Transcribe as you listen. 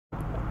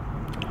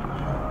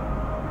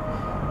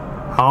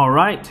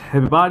Alright,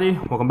 everybody,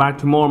 welcome back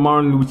to more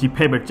Luigi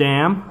Paper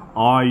Jam.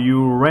 Are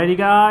you ready,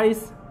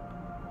 guys?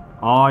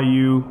 Are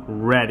you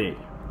ready?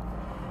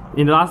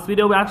 In the last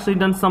video, we actually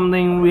done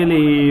something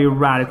really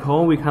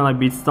radical. We kind of like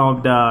beat some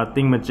of the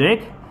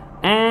thingamajig.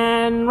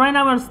 And right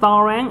now we're on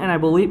Star Rank, and I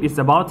believe it's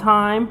about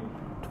time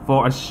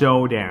for a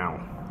showdown.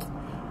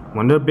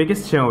 One of the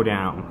biggest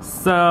showdown.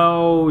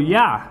 So,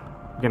 yeah.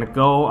 We're gonna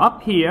go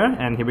up here,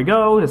 and here we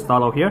go. Let's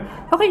start off here.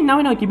 Okay, now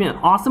we know give me an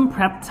awesome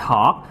prep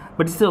talk,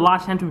 but this is a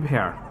last chance to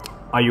prepare.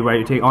 Are you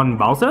ready to take on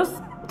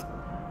Bowser's?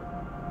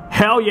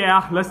 Hell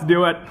yeah, let's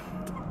do it.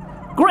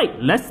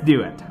 Great, let's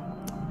do it.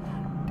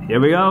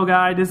 Here we go,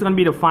 guys. This is gonna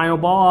be the final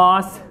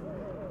boss.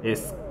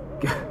 It's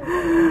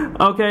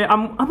okay.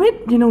 I'm a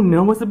bit,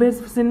 nervous a bit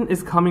since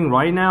it's coming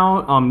right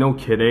now. No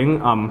kidding.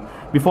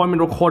 Before I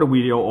record a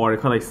video or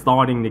like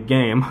starting the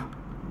game,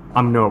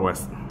 I'm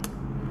nervous.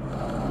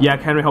 Yeah, I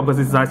can't really help because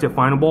this is actually a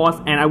final boss,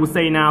 and I would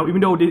say now,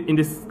 even though in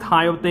this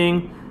type of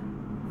thing,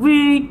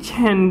 we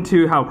tend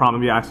to have a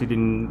problem. We actually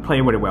didn't play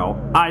very well.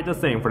 I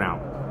just saying for now.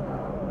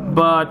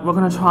 But we're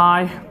gonna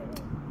try.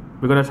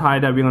 We're gonna try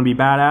that. We're gonna be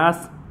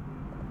badass.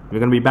 We're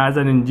gonna be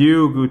better than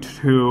you, good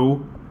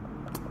too.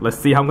 Let's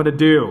see how I'm gonna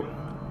do.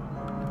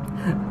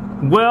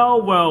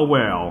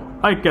 Well.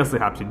 I guess we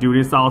have to do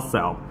this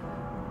ourselves.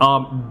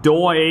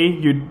 Doi,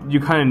 you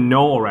kind of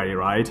know already,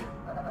 right?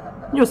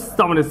 Your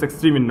summon is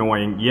extremely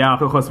annoying. Yeah,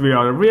 because we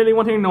are really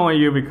wanting to annoy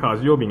you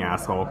because you're being an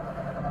asshole.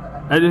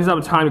 I just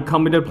have time to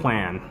come with a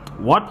plan.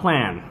 What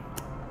plan?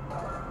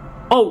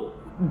 Oh,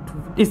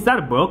 is that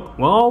a book?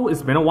 Well,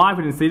 it's been a while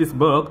we didn't see this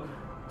book.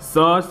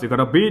 Search, they're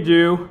gonna beat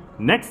you.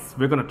 Next,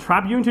 we're gonna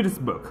trap you into this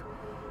book.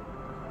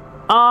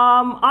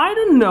 I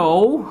don't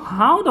know.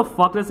 How the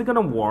fuck is it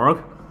gonna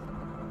work?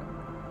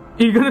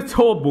 You're gonna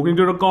throw a book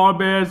into the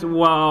garbage?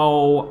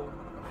 Wow.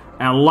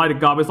 And light the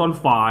garbage on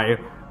fire.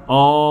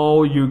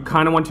 Oh, you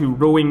kind of want to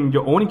ruin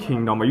your own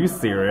kingdom. Are you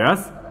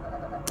serious?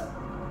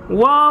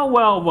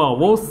 Well,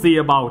 we'll see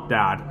about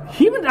that.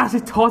 He would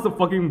actually toss a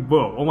fucking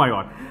book. Oh my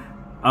god.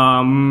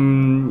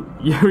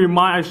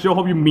 I sure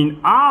hope you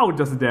mean out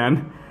just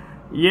then.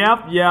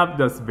 Yep,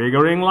 just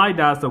figuring like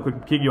that so I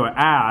could kick your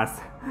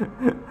ass.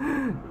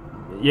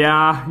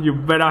 Yeah, you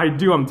bet I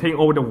do. I'm taking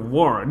over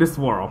this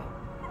world.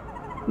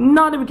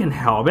 Not that we can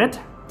help it.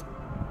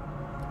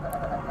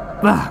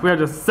 We'll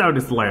just sell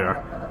this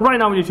later. Right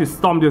now we need to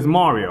storm this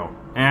Mario.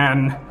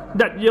 And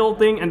that yellow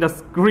thing and the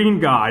green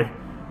guy.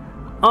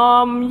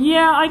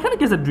 Yeah, I kinda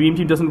guess the Dream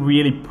Team doesn't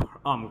really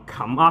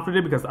come after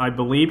it because I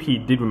believe he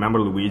did remember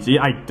Luigi.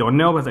 I don't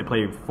know because I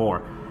played it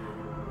before.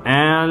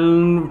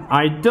 And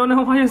I don't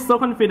know why he's so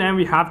confident.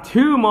 We have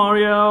two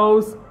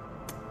Marios.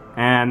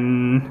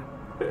 And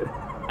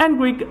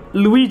Greek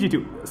Luigi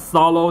too.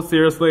 Solo,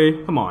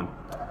 seriously? Come on.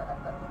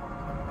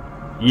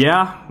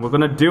 Yeah, we're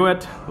gonna do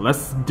it.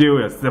 Let's do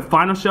this. The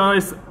final show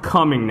is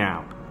coming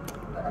now.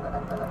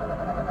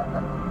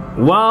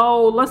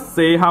 Well, let's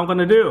see how I'm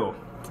gonna do.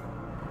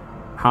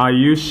 Are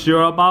you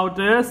sure about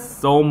this?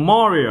 So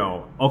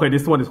Mario. Okay,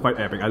 this one is quite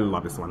epic. I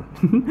love this one.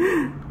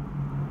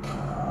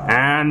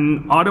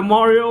 And other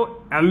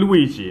Mario and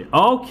Luigi.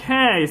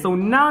 Okay, so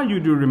now you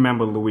do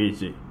remember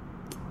Luigi.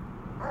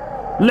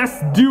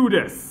 Let's do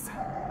this.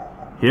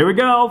 Here we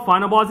go.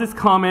 Final boss is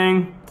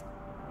coming.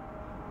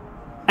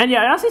 And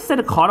yeah, I actually set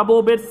the card up a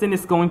little bit since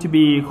it's going to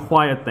be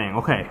quite a thing.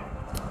 Okay.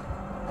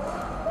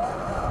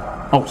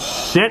 Oh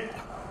shit.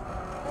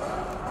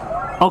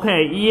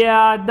 Okay,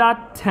 yeah,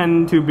 that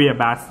tend to be a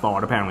bad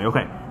start apparently.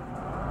 Okay.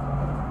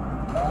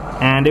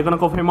 And they're gonna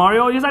go for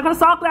Mario. Is that gonna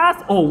suck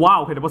ass? Oh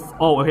wow, okay, that was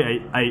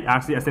I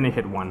actually accidentally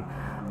hit one.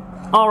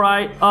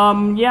 Alright,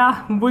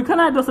 yeah, we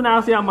kinda doesn't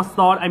actually have a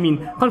start. I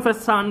mean,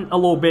 confession a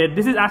little bit.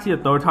 This is actually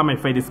the third time I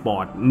played this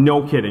spot.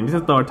 No kidding, this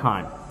is the third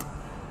time.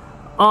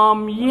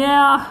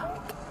 Yeah.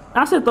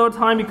 Actually the third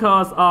time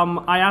because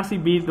I actually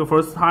beat the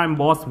first time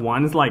boss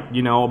once, like,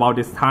 about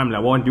this time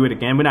level and do it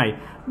again when I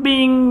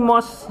being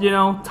much,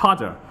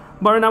 tougher.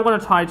 But now I'm gonna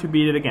try to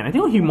beat it again. I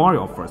think I'll heal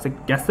Mario first. I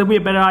guess that'll be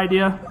a better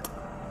idea.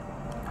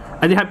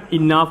 I didn't have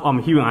enough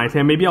healing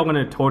item. Maybe I'm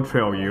gonna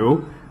torture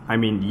you. I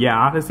mean,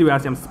 yeah, let's see what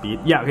has some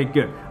speed. Yeah, okay,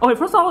 good. Okay,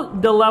 first of all,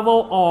 the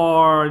level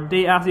or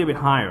they actually a bit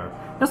higher.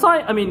 That's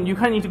why, I mean, you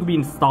kinda need to be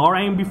in Star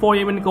Rank before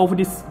you even go for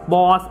this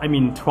boss. I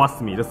mean,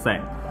 trust me, just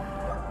saying.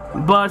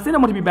 But since I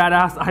want to be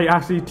badass, I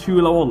actually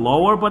 2 level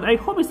lower, but I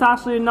hope it's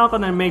actually not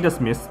gonna make this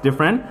miss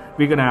different.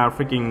 We're gonna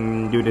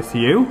freaking do this to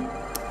you.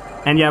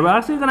 And yeah,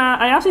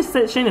 I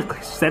actually changed the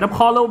setup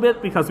call a little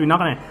bit because we're not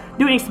gonna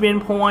do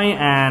experience point,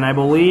 and I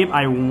believe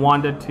I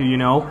wanted to,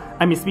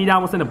 I mean, speed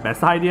down wasn't the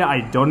best idea.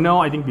 I don't know,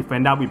 I think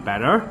defend that would be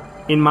better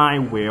in my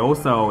will,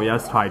 so yeah,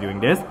 let's try doing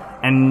this.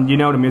 And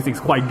the music's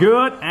quite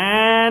good,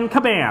 and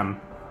kabam!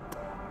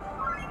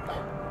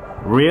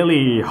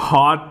 Really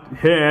hot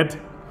hit.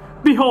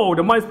 Behold,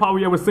 the mightiest power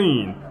we ever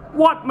seen.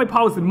 What? My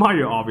power is in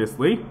Mario,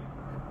 obviously.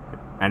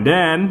 And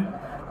then,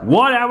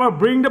 whatever,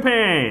 bring the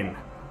pain.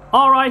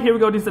 Alright, here we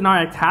go. This is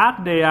another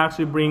attack. They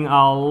actually bring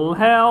a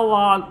hell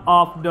lot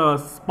of the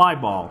spy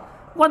ball.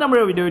 One of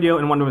them is video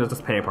and one of them is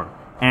just paper.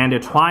 And they're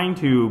trying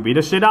to beat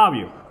the shit out of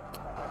you.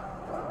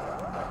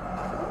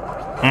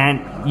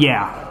 And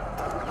yeah.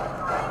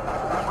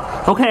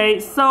 Okay,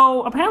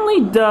 so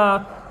apparently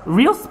the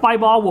real spy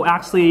ball will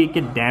actually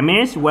get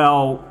damaged.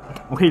 Well,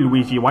 okay,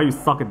 Luigi, why you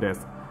suck at this?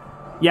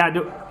 Yeah,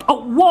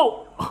 oh,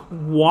 whoa!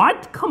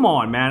 What? Come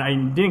on, man, I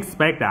didn't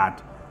expect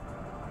that.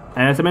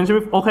 And as I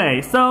mentioned,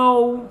 okay,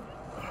 so...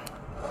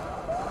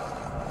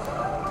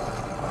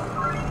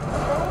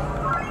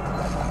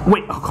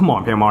 Wait, oh, come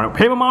on, Paper Mario.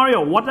 Paper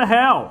Mario, what the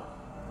hell?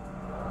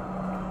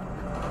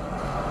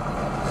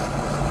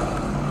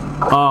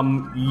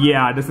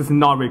 Yeah, this is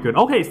not very good.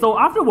 Okay, so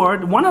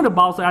afterward, one of the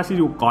Bowser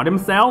actually got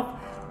himself,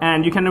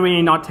 and you can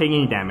really not take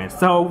any damage.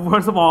 So,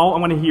 first of all,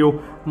 I'm gonna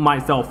heal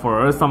myself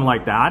first, something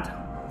like that.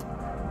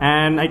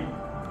 And I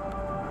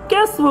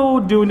guess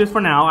we'll do this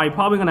for now. I'm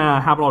probably gonna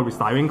have a lot of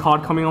recycling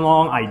card coming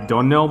along. I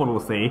don't know, but we'll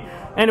see.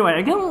 Anyway,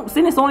 again,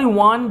 since it's only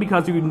one,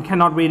 because you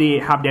cannot really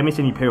have damage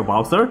any pair of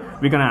Bowser,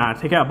 we're gonna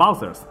take care of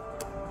Bowser's.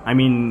 I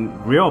mean,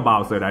 real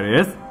Bowser, that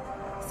is.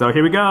 So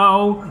here we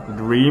go.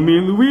 Dreamy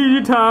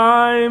Luigi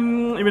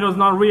time! Even though it's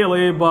not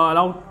really, but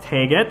I'll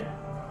take it.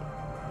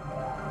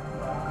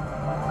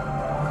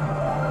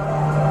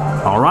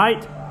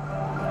 Alright.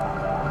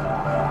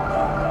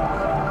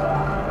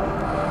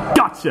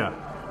 Gotcha!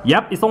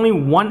 Yep, it's only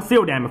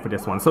 1-0 damage for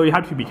this one, so you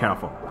have to be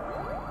careful.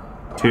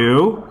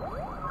 2,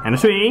 and a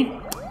 3,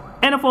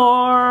 and a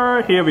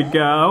 4. Here we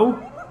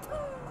go.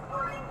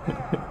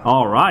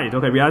 Alright,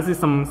 okay, we have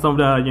some of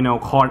the, you know,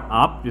 card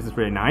up. This is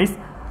really nice.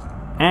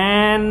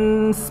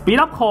 And speed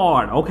up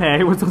card.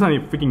 Okay, we're just not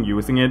freaking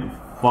using it.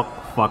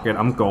 Fuck it,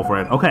 I'm go for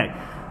it. Okay.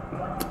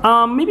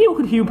 Maybe we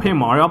could heal Paper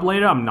Mario up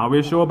later, I'm not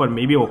really sure, but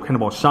maybe we'll kind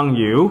of Shang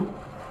Yu.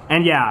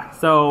 And yeah,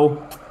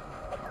 so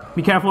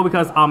be careful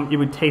because it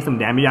would take some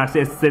damage. I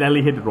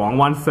accidentally hit the wrong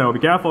one, so be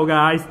careful,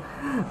 guys.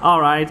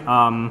 Alright,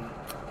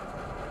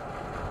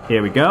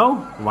 here we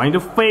go. Right in the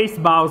face,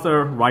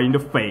 Bowser. Right in the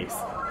face.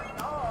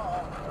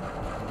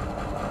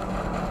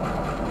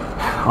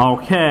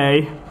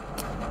 Okay.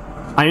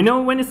 I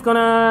know when it's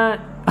gonna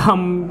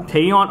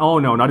take on. Oh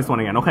no, not this one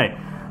again. Okay.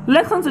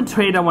 Let's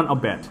concentrate that one a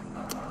bit.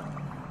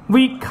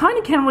 We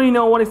kinda can't really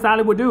know what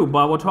exactly we'll do,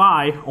 but we'll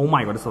try. Oh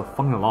my god, this is a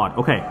fucking lot.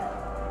 Okay.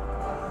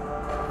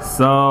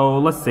 So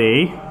let's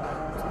see.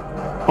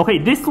 Okay,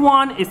 this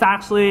one is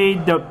actually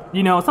the,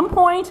 you know, some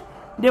point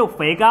they'll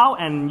fake out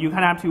and you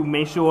kinda have to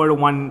make sure the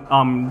one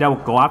that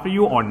will go after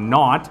you or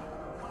not.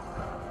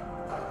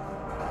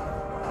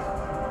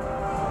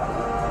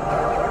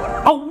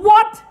 Oh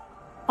what?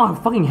 Oh, I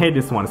fucking hate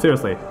this one,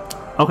 seriously.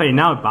 Okay,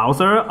 now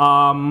Bowser.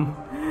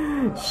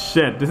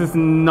 Shit, this is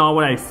not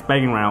what I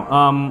expecting right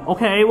now.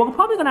 Okay, we're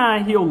probably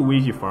gonna heal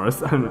Luigi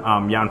first.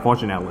 Yeah,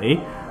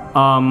 unfortunately.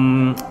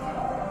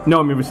 No,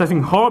 I'm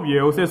resisting all of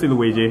you. Seriously,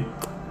 Luigi.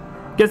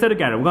 Get it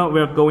together.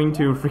 We're going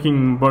to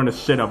freaking burn the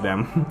shit out of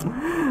them.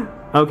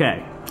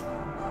 Okay.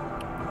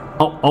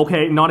 Oh,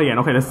 okay, not again.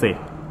 Okay, let's see.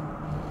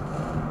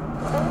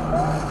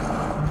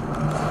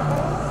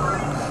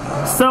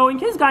 So, in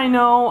case you guys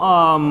know,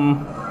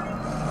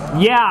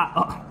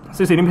 yeah.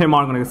 Seriously, Paper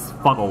Mario gonna get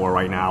fuck over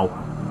right now.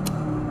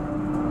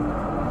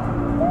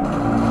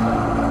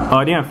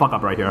 I didn't fuck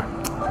up right here.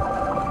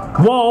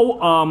 Whoa,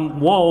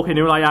 whoa, okay,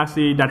 didn't realize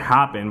actually that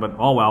happened, but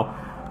oh well.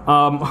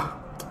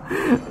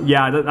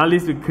 Yeah, at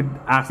least we could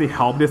actually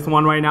help this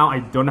one right now. I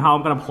don't know how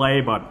I'm gonna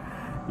play, but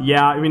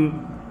yeah, I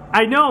mean,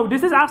 I know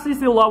this is actually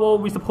still level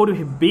we're supposed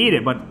to beat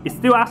it, but it's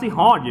still actually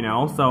hard, you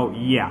know, so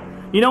yeah.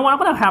 You know what, I'm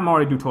gonna have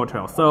Mario do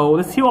tutorial, so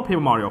let's heal up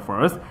Paper Mario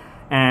first,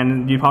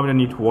 and you probably don't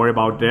need to worry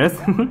about this.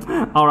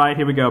 Alright,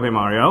 here we go, Paper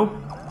Mario.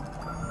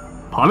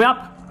 Pump me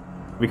up!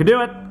 We can do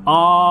it!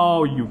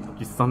 Oh, you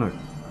son of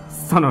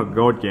a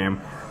goat game.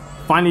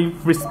 Finally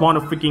respawn a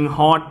freaking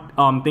hard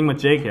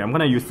thingamajig here. I'm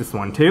gonna use this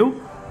one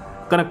too.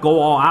 Gonna go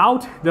all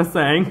out, just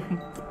saying.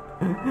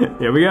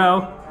 Here we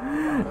go.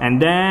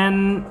 And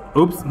then,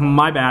 oops,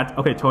 my bad.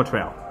 Okay, tour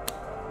trail.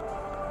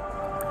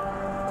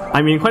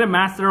 I mean, quite a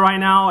master right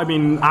now. I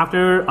mean,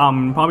 after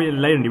probably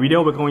later in the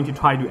video, we're going to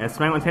try to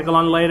S-rank on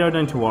Take-A-Lon later.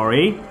 Don't to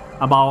worry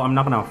about. I'm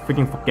not gonna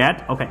freaking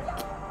forget. Okay,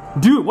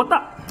 dude, what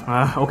the?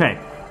 Okay.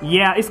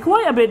 Yeah, it's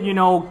quite a bit, you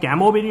know,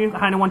 gamble, but you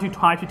kind of want to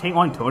try to take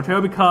on Turtle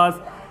because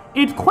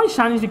it's quite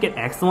challenging to get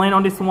excellent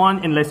on this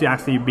one unless you're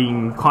actually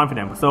being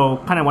confident. So,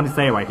 kind of want to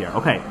say right here.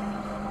 Okay,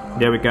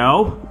 there we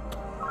go.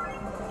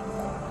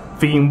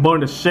 Freaking burn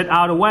the shit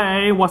out of the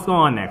way. What's going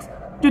on next?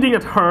 Do you think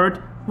it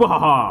hurt?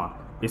 Wahaha!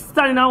 It's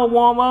starting now a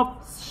warm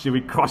up. Should we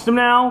crush them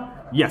now?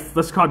 Yes,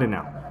 let's crush them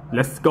now.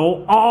 Let's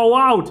go all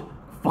out.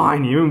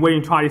 Fine, you've been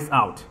waiting to try this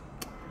out.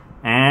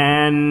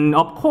 And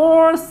of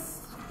course,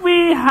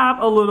 we have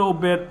a little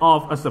bit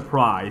of a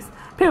surprise.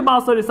 Paper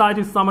Bowser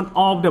decided to summon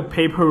all the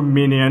paper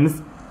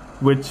minions,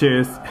 which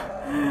is,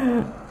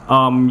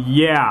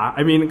 yeah.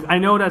 I mean, I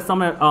know that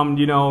some,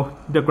 you know,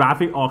 the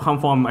graphic all come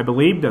from, I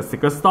believe, the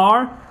Secret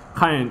Star.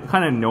 Kind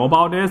of know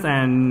about this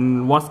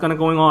and what's gonna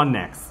going on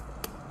next.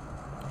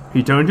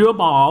 He turned to a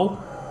ball,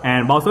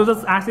 and Bowser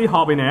just actually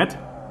hopping it.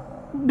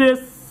 This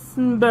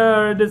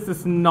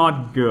is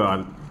not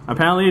good.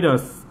 Apparently, the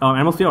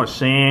atmosphere of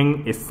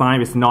Shang is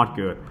sign is not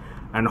good.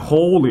 And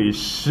holy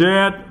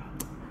shit,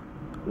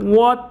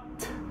 what?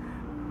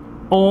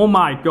 Oh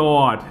my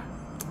god.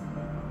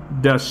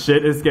 The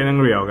shit is getting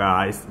real,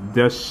 guys.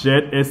 The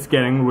shit is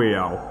getting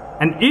real.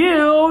 And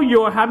ew,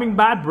 you're having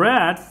bad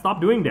breath. Stop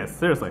doing this,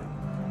 seriously.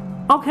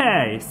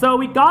 Okay, so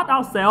we got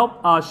ourselves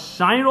a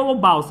shiny roll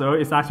Bowser.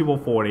 It's actually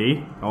level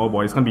 40. Oh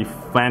boy, it's gonna be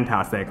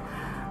fantastic.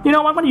 You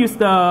know, I'm gonna use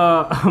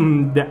the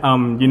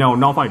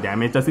nullify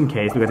damage just in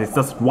case because it's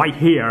just right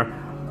here.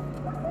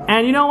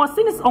 And you know what?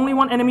 Since it's only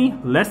one enemy,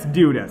 let's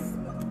do this.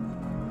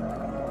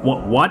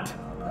 What?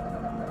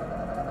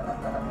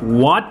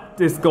 What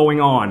is going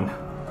on?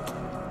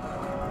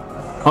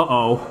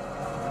 Uh-oh.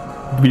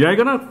 We are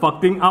gonna fuck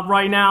things up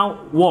right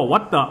now. Whoa,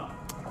 what the?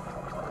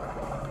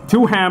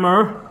 Two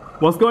hammer.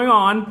 What's going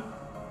on?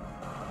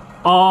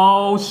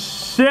 Oh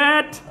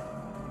shit!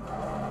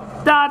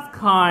 That's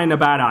kinda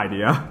bad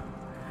idea.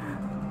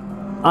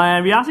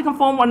 And we actually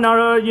confirm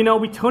another,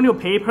 we turn your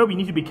paper, we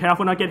need to be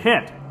careful not get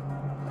hit.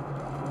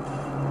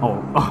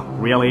 Oh,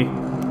 really?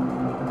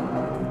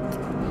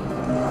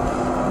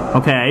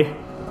 Okay.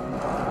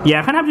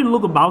 Yeah, I kinda have to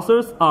look at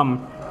Bowser's.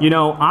 I'm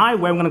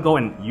gonna go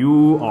and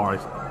you are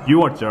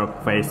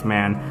jerk face,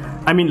 man.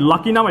 I mean,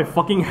 lucky now I'm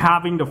fucking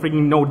having the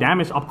freaking no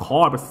damage up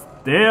card, but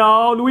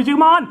still, Luigi,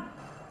 come on!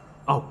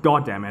 Oh,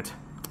 god damn it.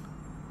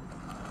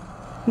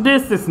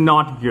 This is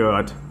not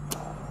good.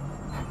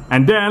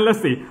 And then,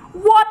 let's see.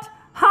 What?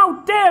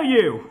 How dare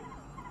you?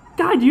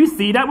 Guy, do you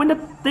see that? When the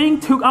thing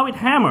took out its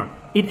hammer,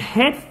 it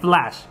hit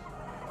Flash.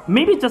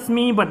 Maybe just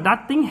me, but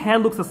that thing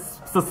head looks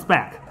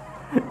suspect.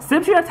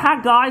 Since you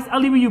attack, guys,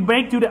 I'll leave you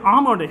break to the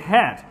armor of the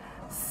head.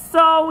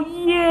 So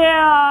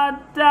yeah,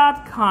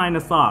 that kinda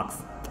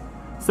sucks.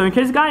 So in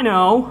case you guys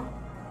know,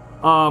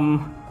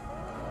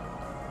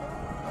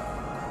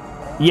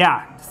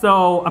 yeah,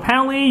 so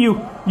apparently you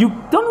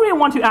don't really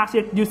want to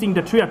actually using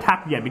the 3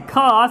 attack yet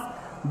because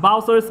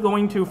Bowser is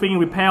going to freaking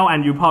repel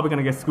and you're probably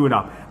gonna get screwed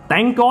up.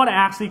 Thank god I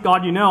actually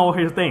got,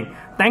 here's the thing.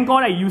 Thank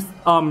god I used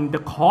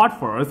the card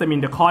first. I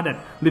mean the card that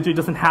literally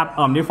doesn't have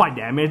nullify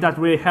damage, that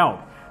really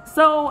helped.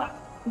 So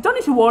don't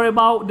need to worry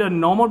about the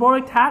normal ball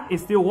attack, it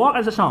still works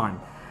as a charm.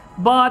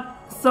 But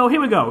so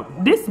here we go.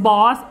 This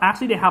boss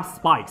actually they have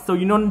spikes, so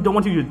you don't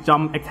want to use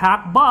jump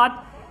attack, but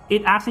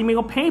it actually makes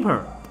a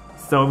paper.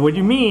 So what do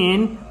you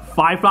mean?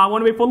 5 flower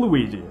one way for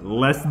Luigi.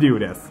 Let's do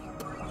this.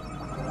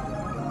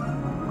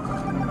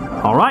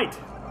 Alright.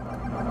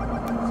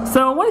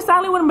 So what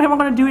exactly what I'm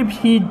gonna do if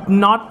he's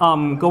not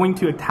going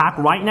to attack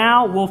right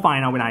now? We'll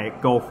find out when I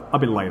go a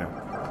bit later.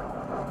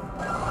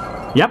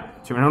 Yep.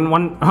 A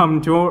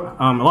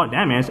lot of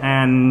damage,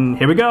 and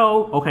here we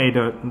go. Okay,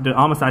 the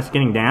armor size is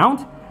getting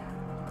down.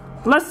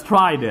 Let's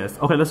try this.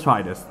 Okay, let's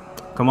try this.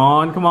 Come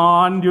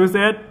on, use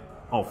it.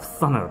 Oh,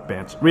 son of a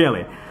bitch,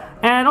 really.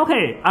 And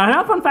okay,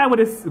 another fun fact with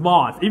this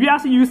boss, if you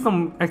actually use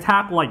some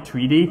attack like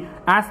 3D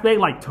aspect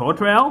like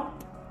Turtle,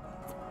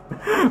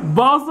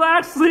 Bowser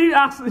actually,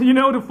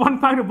 the fun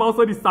fact of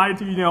Bowser decided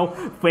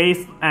to,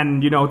 face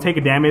and, take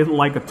a damage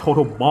like a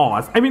total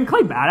boss. I mean,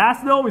 quite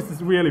badass though, it's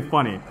just really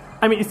funny.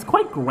 I mean, it's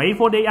quite great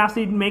for they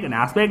actually make an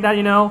aspect that,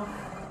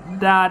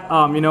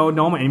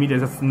 normal enemy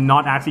does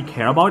not actually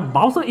care about.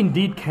 Bowser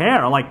indeed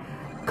care. Like,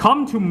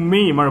 come to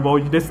me,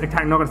 Marble. This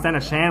attack not gonna stand a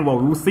chance. Well,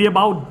 we'll see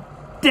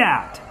about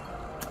that.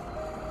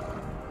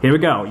 Here we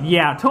go.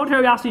 Yeah,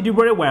 Totally actually do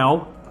very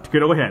well.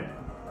 Get over here.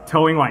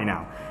 Towing right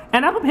now.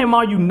 And Apple Paint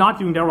Mario, you're not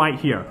doing that right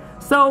here.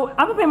 So,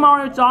 Apple Paint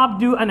Mario job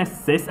do an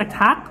assist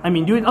attack. I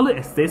mean, do a little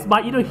assist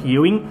by either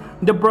healing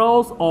the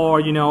bros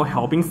or,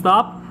 helping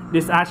stuff.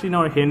 This is actually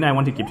not a hint I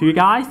want to give to you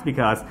guys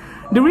because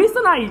the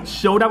reason I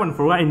showed that one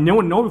for I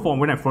never know before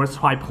when I first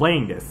tried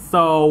playing this.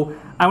 So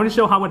I want to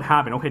show how it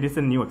happened. Okay, this is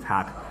a new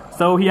attack.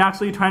 So he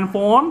actually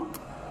transformed.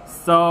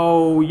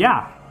 So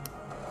yeah.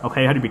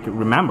 Okay, how do we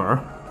remember?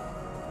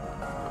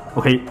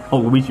 Okay,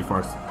 Luigi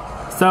first.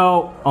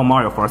 So,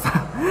 Mario first.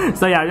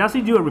 So yeah, you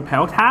actually do a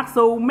repel attack.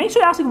 So make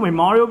sure you actually go with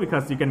Mario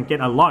because you can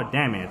get a lot of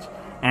damage.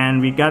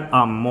 And we got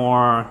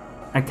more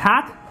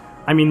attack.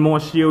 I mean more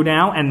shield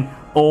down and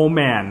oh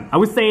man, I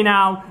would say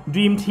now,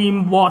 Dream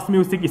Team boss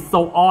music is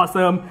so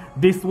awesome.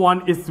 This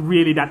one is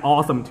really that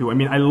awesome too. I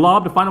mean, I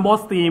love the final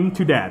boss theme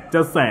to that,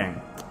 just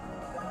saying.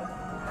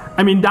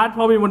 I mean, that's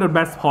probably one of the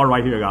best part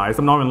right here, guys.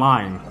 I'm not even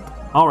lying.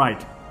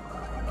 Alright.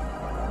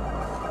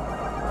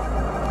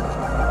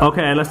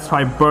 Okay, let's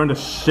try burn the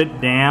shit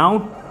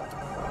down.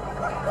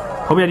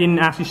 Hope I didn't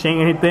actually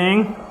change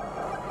anything.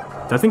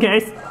 Just in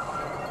case.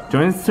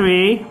 Join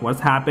 3,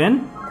 what's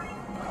happened?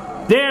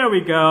 There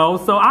we go.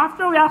 So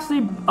after we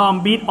actually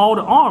beat all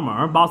the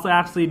armor, Bowser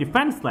actually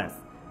defenseless.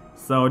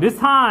 So this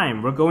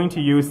time we're going to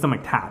use some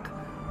attack.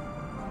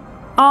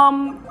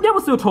 That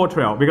was still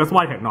Turtle because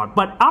why the heck not?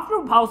 But after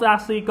Bowser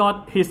actually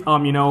got his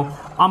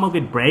armor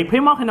get break,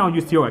 pretty much can now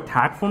use your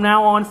attack from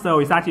now on. So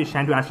it's actually a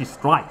chance to actually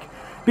strike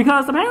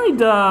because apparently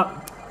the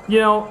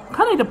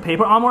kind of the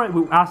paper armor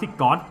we actually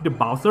got the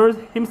Bowser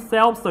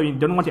himself. So you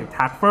don't want to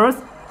attack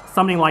first,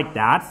 something like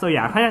that. So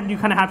yeah, you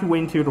kind of have to wait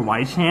until the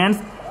right chance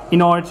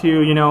in order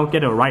to,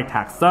 get the right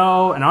attack.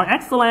 So, and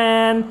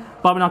excellent,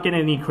 but we're not getting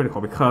any critical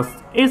because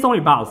it's only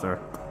Bowser.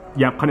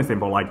 Yep, kind of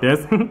simple like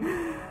this.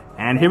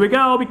 And here we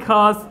go,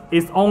 because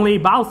it's only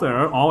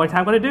Bowser, all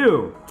I'm gonna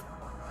do.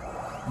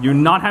 You're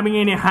not having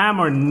any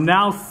hammer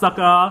now,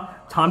 sucker.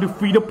 Time to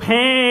feel the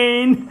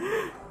pain.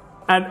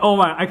 And oh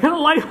my, I kind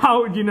of like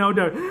how, you know,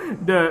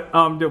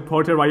 the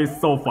portrait right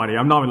is so funny.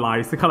 I'm not gonna lie,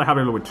 it's kind of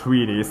having a little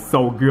 3D, it's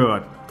so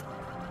good.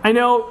 I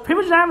know,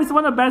 Paper Jam is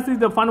one of the best,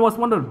 the fun was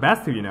one of the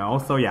best, you know,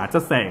 so yeah,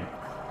 just saying.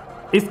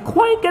 It's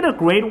quite get a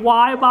great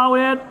vibe about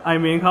it. I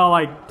mean, kind of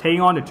like taking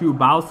on the two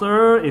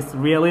Bowser. It's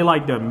really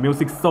like the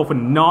music's so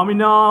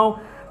phenomenal,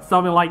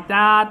 something like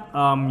that.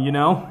 You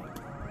know.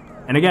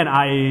 And again,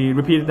 I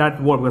repeated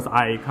that word because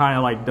I kind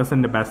of like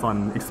doesn't the best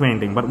on explaining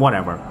things, but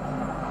whatever.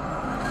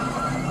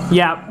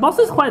 Yeah,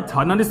 Bowser is quite a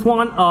ton on this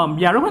one.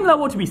 Yeah, I recommend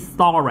level to be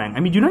star rank. I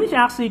mean, you don't need to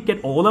actually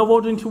get all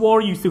levels into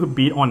war. You still could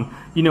beat on,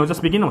 you know,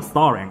 just beginning of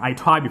star rank. I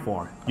tried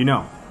before, you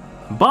know,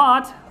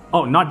 but.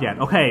 Oh, not yet.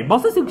 Okay,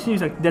 Bowser still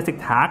use like this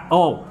attack.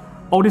 Oh,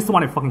 this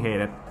one I fucking hate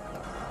it.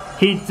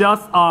 He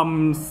just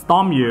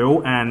stomp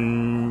you,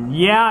 and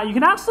yeah, you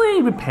can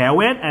actually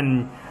repair it,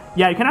 and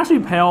yeah, you can actually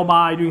repair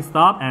by doing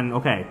stuff. And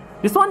okay,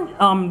 this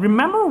one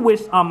remember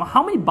which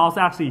how many Bowser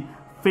actually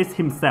fits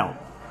himself.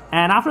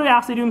 And after he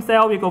actually do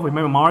himself, we go for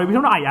Remember Mario. We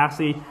don't know I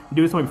actually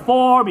do this one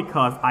before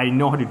because I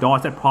know how to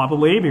dodge it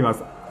properly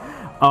because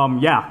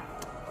yeah,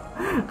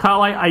 kind of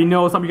like I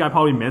know some of you guys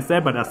probably missed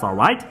it, but that's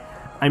alright.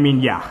 I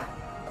mean, yeah.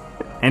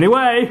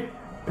 Anyway,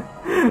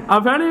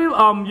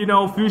 apparently, you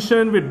know,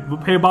 fusion with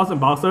Paper Bowser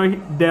and Bowser,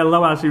 their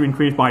level actually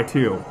increased by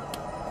 2.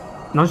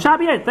 Not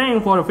shabby, I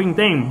think, for the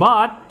thing,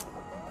 but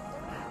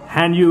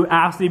can you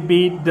actually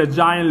beat the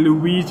giant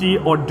Luigi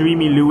or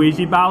dreamy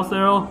Luigi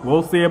Bowser?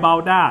 We'll see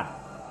about that.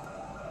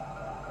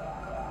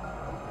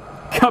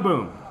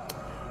 Kaboom!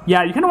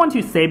 Yeah, you kind of want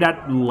to save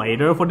that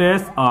later for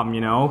this,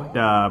 you know,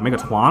 the Mega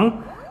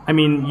Twang. I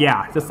mean,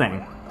 yeah, just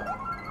saying.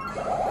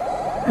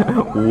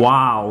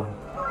 Wow.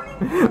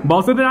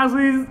 Bowser didn't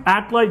actually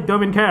act like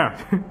don't even care.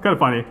 Kind of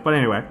funny, but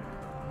anyway.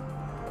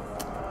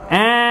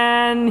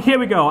 And here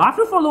we go.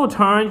 After for a little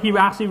turn, he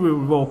actually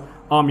will,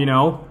 you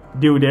know,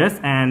 do this,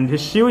 and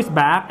his shield is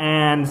back,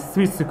 and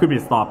his could be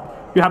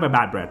stopped. You have a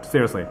bad breath,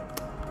 seriously.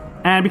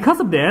 And because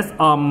of this,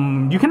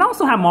 you can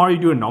also have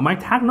Mario do a normal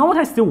attack. Normal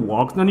attack still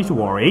works, no need to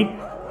worry.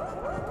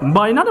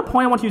 But another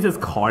point, I want to use this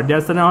card.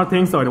 There's another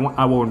thing, so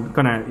I will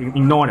gonna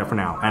ignore it for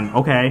now. And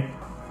okay.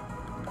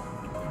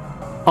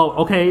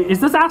 Oh, okay, is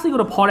this actually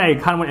the part I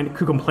kind of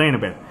could complain a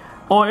bit?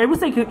 Or I would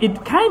say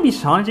it can be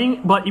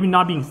challenging, but even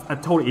not being a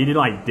total idiot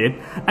like I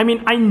did. I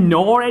mean, I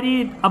know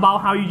already about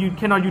how you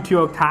cannot use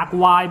your attack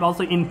Y, but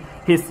also in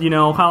his, you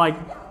know, kind of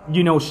like,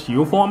 you know,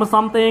 shield form or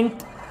something.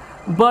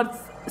 But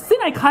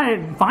since I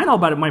kind of find out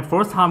about it my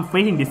first time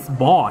facing this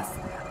boss,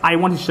 I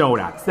want to show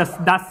that.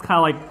 That's kind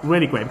of like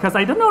really great, because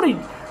I don't know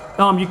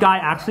that you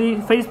guys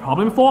actually faced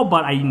problem before,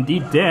 but I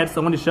indeed did,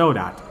 so I want to show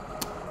that.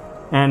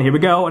 And here we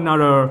go,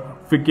 another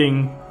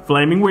freaking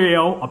flaming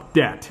wheel of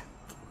death.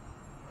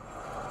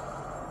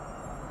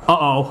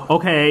 Uh-oh,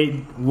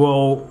 okay,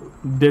 well,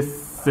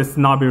 this is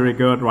not very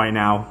good right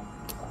now.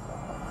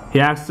 He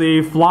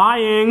actually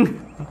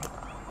flying.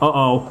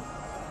 Uh-oh.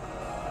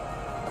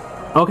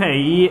 Okay,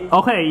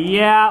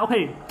 yeah,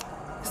 okay.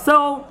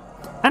 So,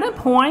 at that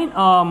point,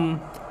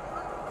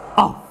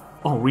 oh,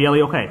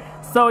 really? Okay.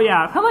 So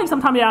yeah, kind of like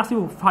sometimes they actually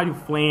will try to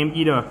flame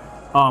either,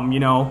 you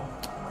know,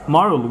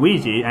 Mario or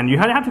Luigi, and you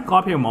kind of have to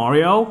copy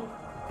Mario.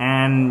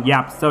 And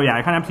yeah, so yeah,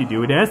 I kind of have to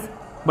do this.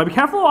 But be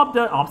careful of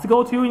the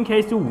obstacle too, in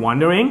case you're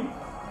wondering.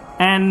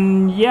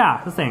 And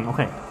yeah, the thing,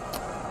 okay.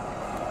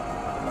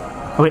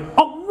 Okay,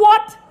 oh,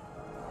 what?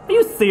 Are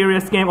you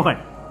serious, game? Okay.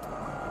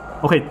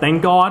 Okay,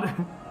 thank God.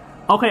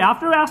 Okay,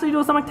 after we actually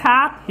do some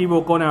attack, he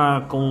will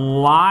gonna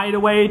glide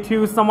away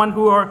to someone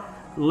who are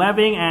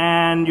living,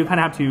 and you kind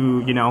of have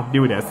to, you know,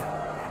 do this.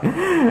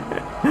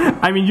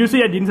 I mean,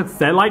 usually I didn't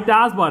succeed like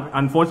that, but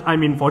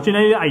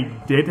fortunately I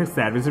did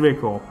succeed, which is really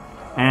cool.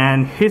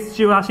 And his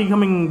shield actually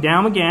coming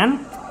down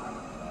again.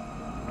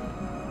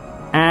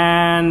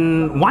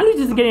 And why are you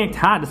just getting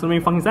attacked? This doesn't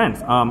make fucking sense.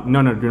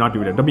 No, do not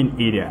do that. Don't be an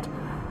idiot.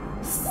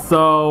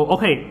 So,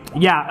 okay,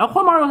 yeah,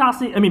 Aqua Mario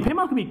actually, Paper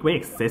Mario could be great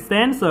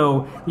existent,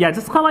 so yeah,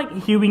 just kind of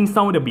like healing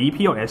some of the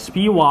BP or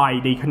HP why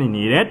they kind of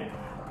need it.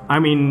 I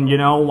mean, you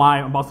know,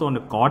 why I'm also on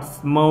the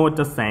Gods mode,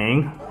 just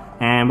saying.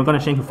 And we're gonna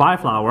change to Fire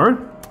Flower.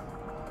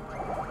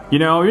 You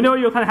know,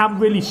 you kind of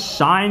have really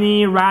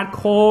shiny red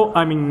core,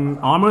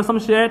 armor or some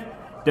shit.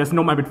 There's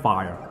no magic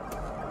fire.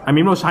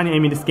 Real shiny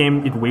in this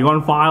game, it will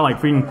on fire, like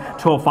freaking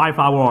 12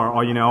 Flower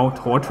or you know,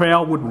 Tour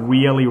Trail would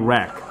really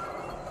wreck.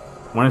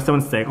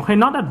 176. Okay,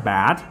 not that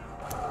bad.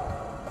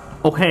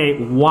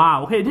 Okay,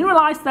 wow. Okay, didn't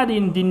realize that he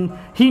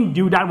didn't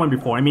do that one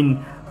before.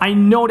 I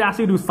know they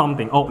actually do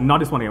something. Oh, not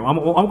this one here.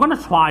 I'm gonna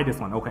try this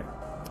one. Okay.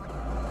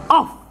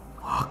 Oh,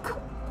 fuck.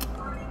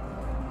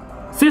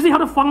 Seriously, how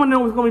the fuck am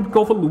I going to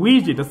go for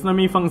Luigi? Doesn't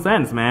make fucking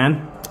sense,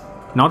 man.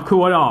 Not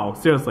cool at all.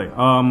 Seriously.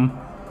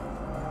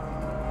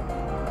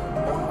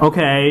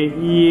 Okay,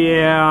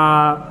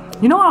 yeah.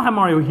 You know I'll have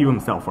Mario heal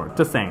himself first.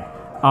 Just saying.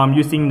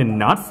 Using the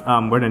nuts.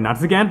 Where are the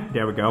nuts again?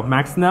 There we go.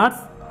 Max nuts.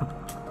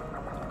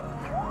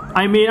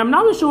 I mean, I'm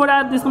not really sure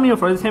that this will be the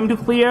first attempt to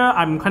clear.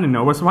 I'm kind of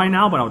nervous right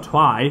now, but I'll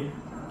try.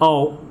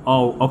 Oh,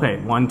 okay.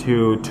 1,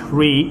 2,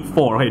 3,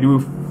 4. Okay, do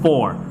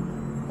 4.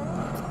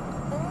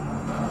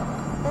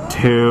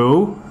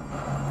 2.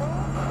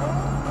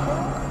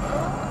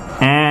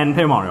 And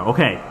Paper Mario.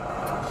 Okay.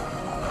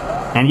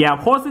 And yeah, of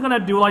course we're gonna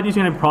do like this,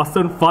 you're gonna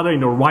process further in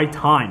the right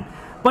time.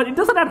 But it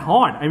doesn't that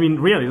hard. I mean,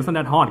 really, it isn't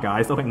that hard,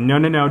 guys. Okay, no,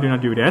 do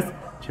not do this.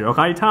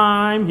 Chirokai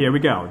time. Here we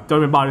go.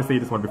 Don't even bother to see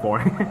this one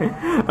before.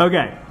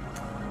 Okay.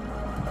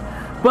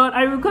 But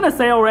I'm gonna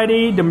say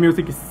already, the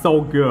music is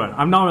so good.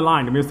 I'm not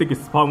lying. The music is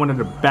probably one of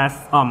the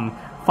best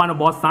final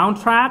boss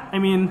soundtrack. I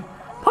mean,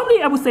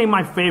 probably I would say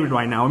my favorite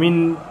right now. I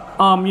mean,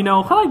 you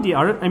know, kind of like the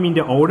other. I mean,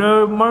 the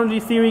older Mario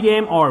series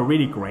game are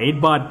really great,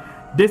 but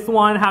this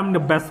one having the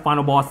best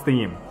final boss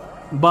theme.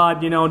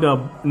 But you know,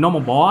 the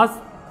normal boss,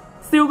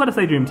 still gotta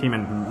say Dream Team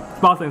and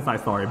Bowser Inside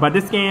Story. But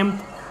this game,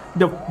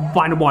 the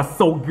final boss is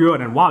so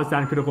good, and wow, it's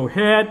that critical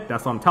hit.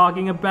 That's what I'm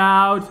talking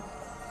about.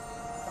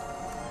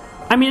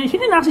 I mean, he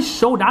didn't actually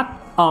show that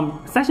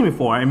section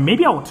before, and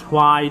maybe I'll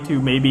try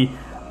to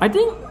I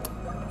think,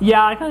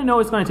 yeah, I kind of know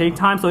it's gonna take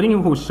time, so I think he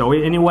will show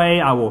it anyway.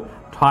 I will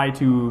try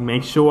to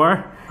make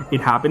sure it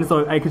happens,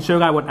 so I could show you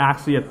guys what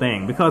actually a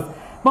thing, because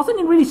Bowser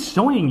didn't really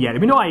show it yet.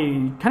 Even though I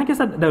kind of guess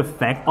that the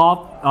effect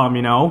of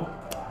you know,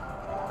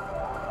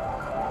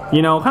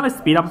 kind of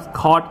speed up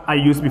card I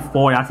used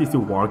before is actually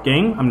still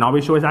working. I'm not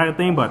really sure it's that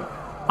thing, but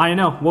I don't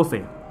know. We'll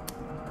see.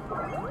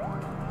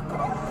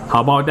 How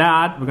about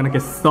that? We're gonna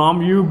get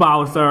some you,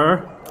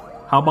 Bowser.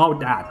 How about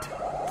that?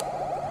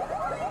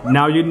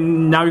 Now you're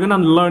gonna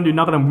learn you're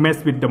not gonna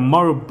mess with the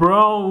Mario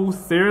Bros.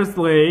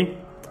 Seriously.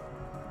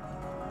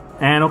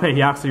 And okay,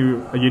 he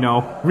actually, you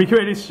know,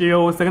 recreated his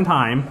shield second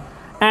time.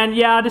 And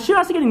yeah, the shield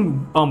actually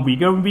getting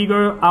weaker and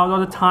weaker out of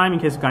the time, in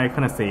case you guys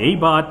kind of see.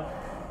 But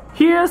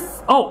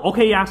here's,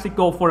 okay, you actually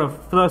go for the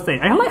third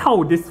stage. I like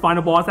how this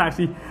final boss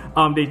actually,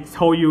 they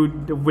told you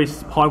which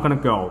part gonna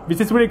go,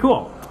 which is really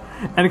cool.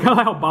 And kind of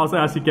like how Bowser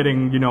actually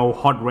getting, you know,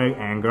 hot red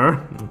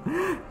anger.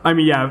 I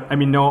mean, yeah, I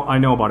mean, no, I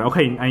know about it.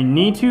 Okay, I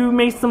need to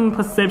make some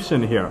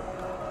perception here.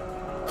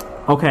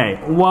 Okay,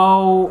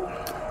 well,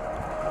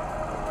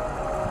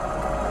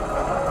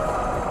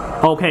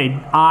 okay,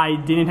 I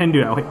didn't intend to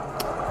do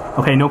that.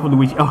 Okay, no for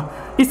Luigi. Oh,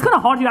 it's kind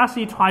of hard to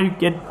actually try to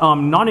get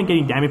not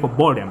getting damage for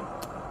both of them.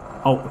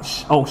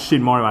 Oh shit,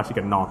 Mario actually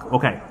got knocked.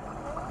 Okay,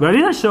 well, I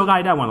didn't show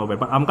guy that one a little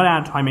bit, but I'm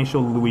gonna try to make sure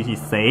Luigi's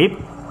safe.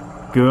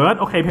 Good.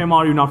 Okay, Paper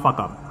Mario, not fuck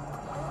up.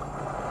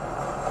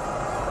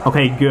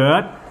 Okay,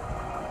 good.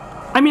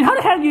 I mean, how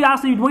the hell did you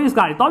actually win this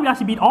guy? I thought you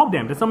actually beat all of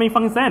them. That doesn't make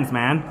fucking sense,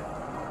 man.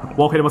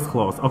 Well, okay, that was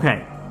close.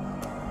 Okay.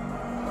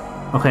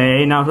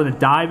 Okay, now so to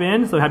dive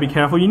in, so you have to be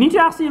careful. You need to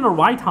actually in the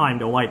right time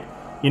though, like,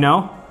 you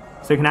know,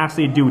 so you can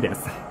actually do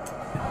this.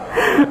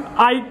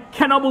 I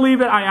cannot believe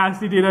that I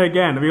actually did it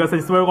again, because I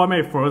swear on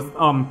my first,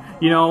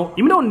 you know,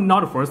 even though not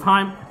the first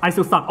time, I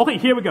still suck. Okay,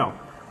 here we go.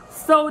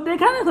 So they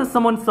kind of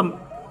summon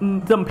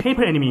some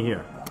paper enemy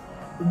here.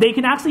 They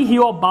can actually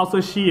heal up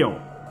Bowser's shield.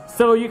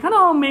 So you kind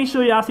of make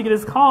sure you actually get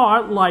this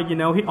card, like, you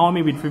know, hit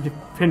enemy with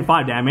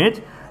 25 damage.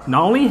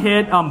 Not only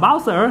hit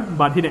Bowser,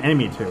 but hit the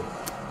enemy too.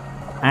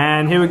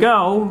 And here we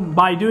go.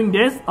 By doing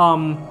this,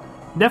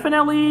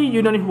 definitely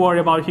you don't need to worry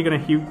about he gonna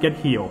get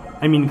healed.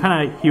 I mean,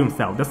 kind of heal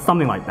himself. Just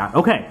something like that.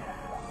 Okay.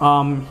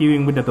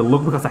 Healing with the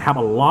look, because I have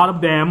a lot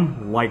of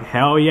them. Like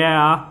hell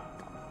yeah.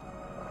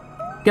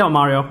 Get up,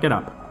 Mario. Get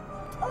up.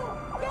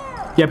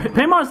 Yeah,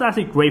 Paper Mario is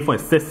actually great for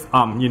assist.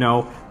 You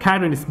know,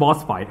 character in this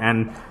boss fight.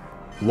 And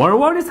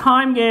what is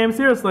time game?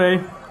 Seriously.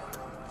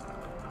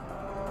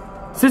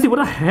 Seriously, what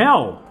the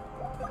hell?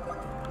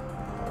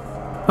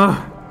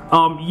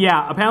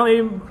 Yeah,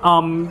 apparently,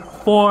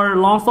 for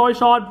long story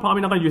short,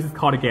 probably not gonna use this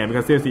card again,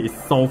 because seriously,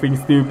 it's so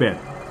freaking stupid.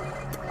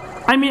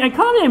 I mean, I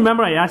can't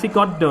remember, I actually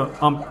got the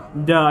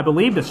I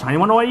believe the shiny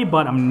one already,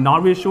 but I'm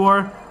not really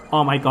sure.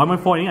 I got my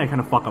 14, I kind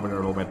of fucked up with it a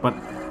little bit, but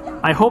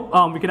I hope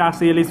we could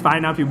actually at least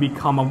find out to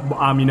become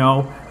you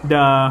know,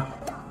 the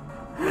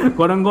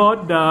quote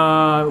unquote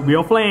the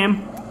wheel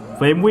flame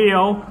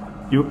wheel.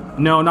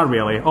 No, not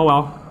really. Oh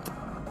well.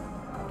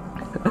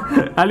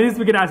 At least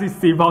we can actually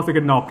see Bowser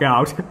get knocked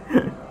out.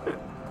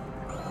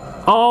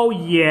 Oh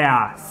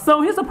yeah.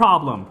 So here's the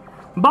problem.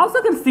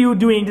 Bowser can still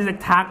doing this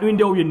attack even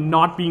though you're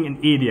not being an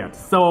idiot.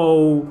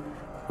 So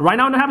right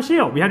now we don't have a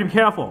shield. We have to be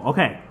careful.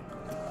 Okay.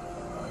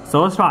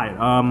 So let's try it.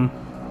 Oh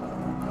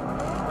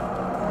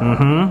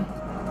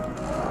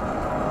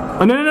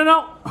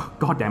no. Oh,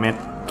 God damn it.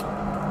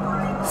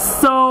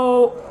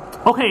 So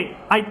okay,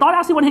 I thought I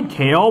actually want to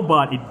hit KO,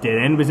 but it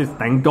didn't, which is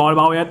thank God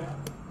about it.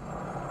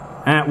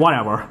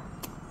 Whatever.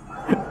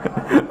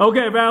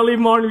 Okay, apparently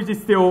Mario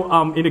is still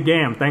in the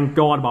game. Thank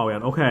God about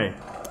it. Okay.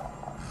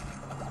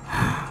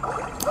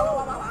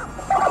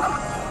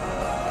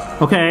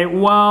 Okay,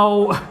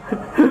 well,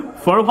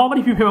 for how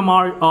many people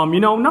Mario, you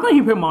know, not gonna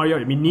heal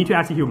Mario. We need to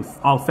actually heal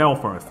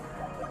ourselves first.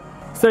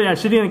 So yeah,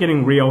 shooting and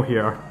getting real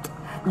here.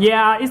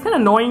 Yeah, it's kind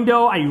of annoying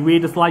though. I really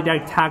dislike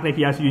that attack that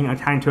he actually using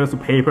attack turns to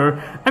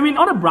paper. I mean,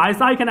 on the bright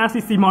side, you can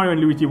actually see Mario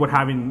and Luigi what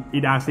having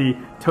it actually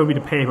turn me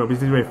to paper, which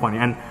is really funny.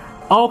 And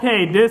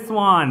Okay, this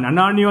one,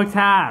 another new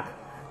attack.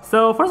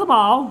 So first of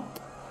all,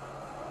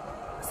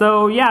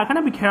 so yeah, kind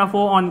of be careful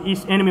on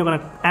each enemy you're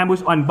gonna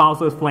ambush on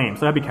Bowser's flame.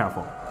 So be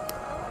careful.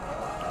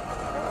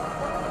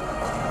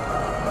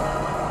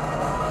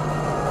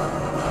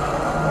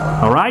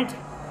 All right.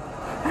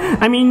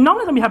 I mean, not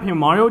gonna be Happy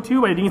Mario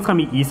too, but I think it's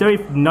gonna be easier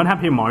if not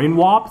Happy Mario in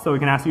Warp, so we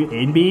can actually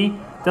A and B.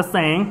 Just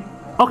saying.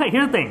 Okay,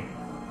 here's the thing.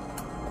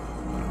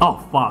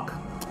 Oh fuck.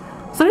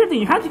 So here's the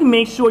thing, you have to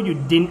make sure you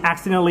didn't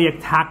accidentally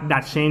attack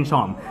that Chain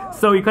Chomp.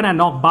 So you're gonna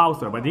knock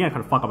Bowser, but I think I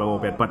kind of fuck up a little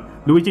bit. But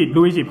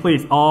Luigi,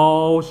 please.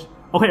 Oh,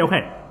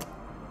 okay.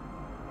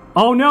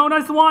 Oh no,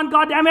 nice one,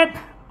 god damn it.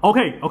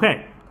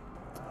 Okay.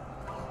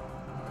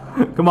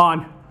 Come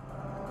on.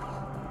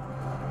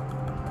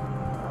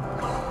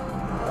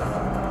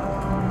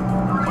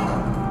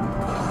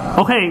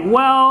 Okay,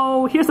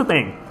 well, here's the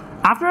thing.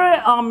 After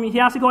he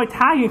has to go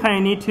attack, you kind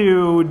of need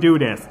to do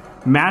this.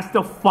 Mash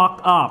the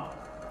fuck up.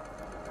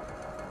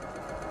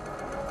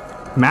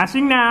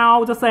 Mashing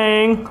now, just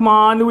saying. Come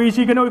on,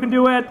 Luigi, you know you can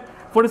do it.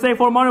 For the sake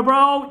for Mario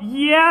Bro.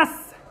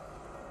 Yes!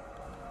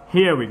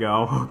 Here we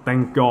go.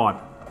 Thank God.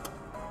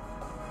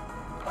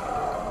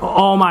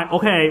 Oh my,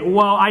 okay,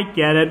 well, I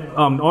get it.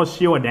 I'll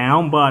shield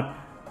down, but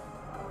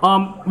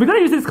we're gonna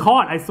use this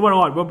card, I swear to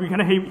God. We're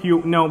gonna hit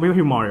you. No, we'll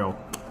hit Mario.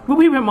 We'll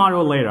hit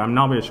Mario later, I'm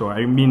not really sure.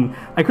 I mean,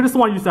 I could just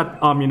want to use that,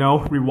 you know,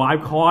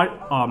 revive card,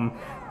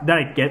 that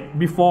I get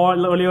before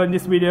earlier in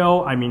this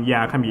video. I mean,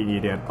 yeah, I can be an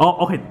idiot.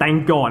 Oh, okay,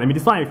 thank God. I mean,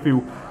 this one I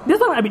feel, this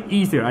one a bit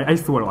easier, I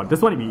swear to God.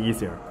 This one will be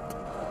easier.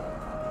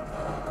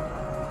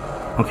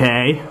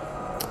 Okay.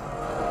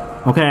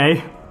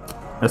 Okay.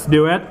 Let's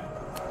do it.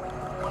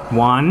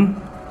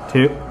 1,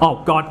 2.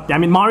 Oh, God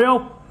damn it,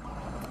 Mario.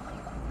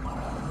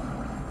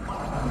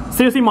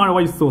 Seriously, Mario,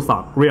 why you so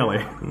suck?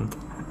 Really?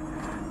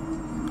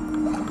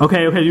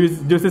 Okay,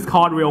 use this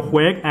card real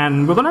quick,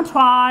 and we're gonna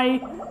try.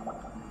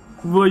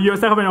 We'll use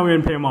second when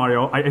we play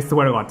Mario. I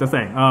swear to God, just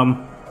saying.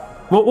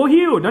 We'll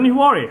heal. Don't you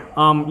worry.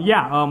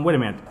 Yeah. Wait a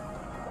minute.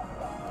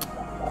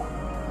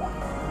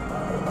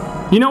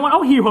 You know what?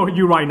 I'll heal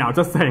you right now.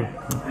 Just saying.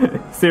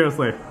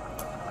 Seriously,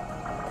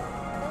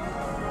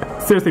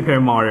 play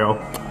Mario.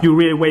 You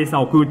really waste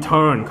a good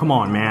turn. Come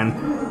on, man.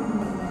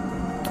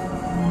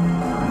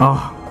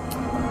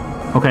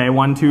 Oh. Okay,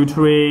 1, 2,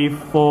 3,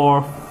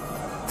 4,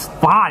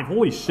 5.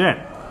 Holy shit.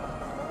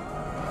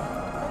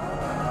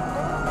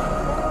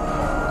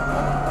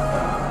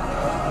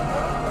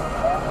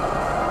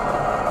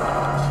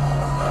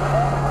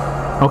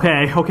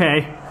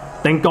 Okay.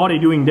 Thank God they're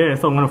doing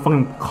this, so I'm gonna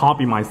fucking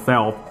copy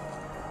myself.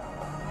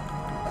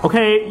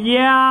 Okay,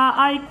 yeah,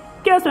 I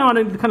guess I'm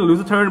gonna kind of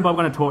lose a turn, but I'm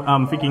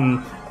gonna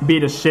freaking beat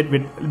the shit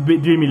with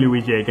Dreamy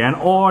Luigi again,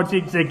 or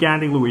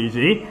Gigantic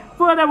Luigi,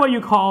 whatever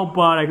you call,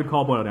 but I could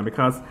call both of them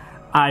because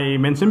I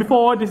mentioned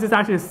before, this is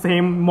actually the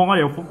same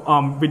model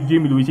with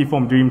Dreamy Luigi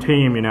from Dream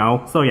Team, you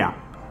know, so yeah.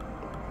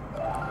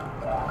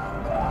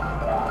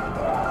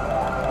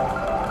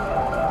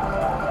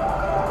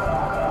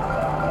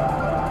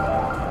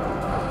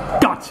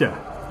 Gotcha!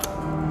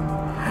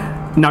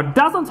 Now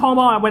that's what I'm talking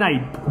about when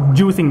I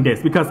using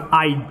this, because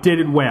I did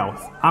it well.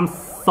 I'm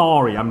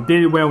sorry, I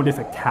did it well with this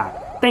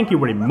attack. Thank you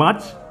very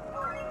much.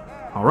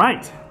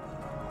 Alright.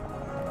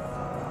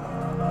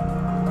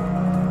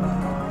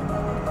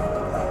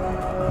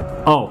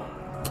 Oh.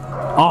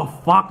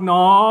 Oh fuck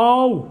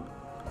no!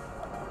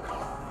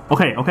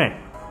 Okay.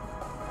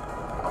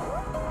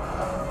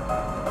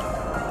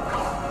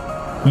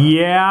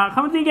 Yeah,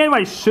 come to think again,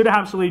 I should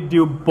actually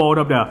do both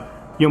of the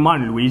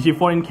Human Luigi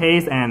for in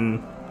case,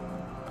 and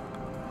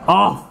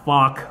oh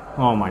fuck.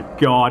 Oh my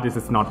god, this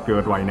is not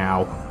good right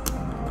now.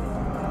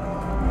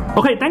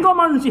 Okay, thank God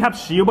Mario Luigi have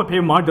shield, but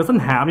Paper Mario doesn't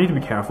have. I need to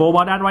be careful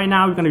about that right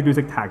now. We're gonna do this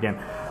attack again.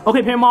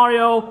 Okay, Paper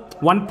Mario,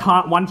 one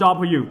job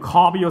for you.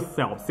 Copy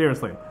yourself,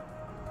 seriously.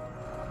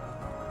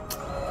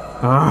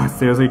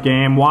 Seriously,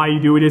 game, why you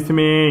do this to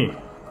me?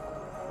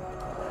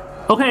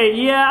 Okay,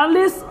 yeah, at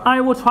least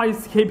I will try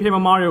to keep Paper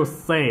Mario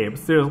safe.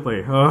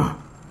 Seriously.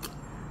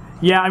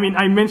 Yeah, I mean,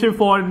 I mentioned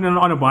before on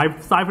the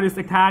right side for this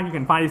attack, you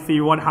can finally see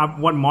what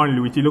Mario and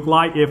Luigi look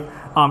like if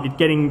it's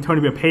getting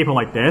turned to be a paper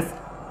like this.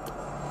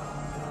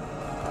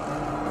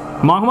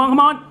 Come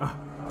on.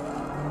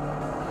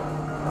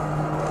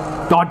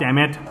 God damn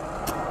it.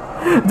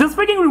 Just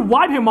freaking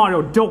revive him,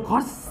 Mario. Don't,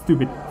 God,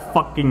 stupid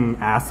fucking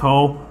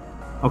asshole.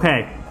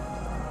 Okay.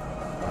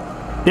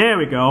 There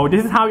we go.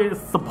 This is how you're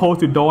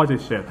supposed to dodge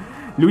this shit.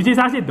 Luigi's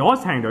actually a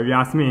dodge tank though, if you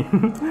ask me.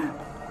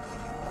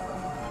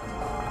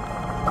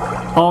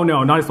 Oh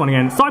no, not this one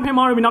again. Sorry, Paper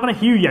Mario, we're not gonna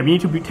heal yet. We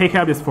need to take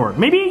care of this first.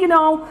 Maybe, you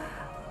know,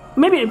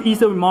 maybe it's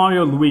easier with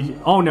Mario, Luigi.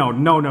 Oh no.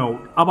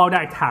 About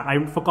that attack,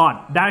 I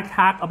forgot. That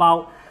attack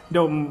about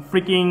the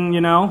freaking, you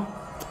know.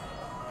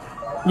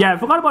 Yeah, I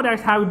forgot about that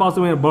attack with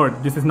Bowser with a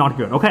bird. This is not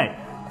good. Okay,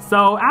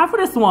 so after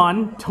this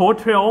one,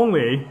 tutorial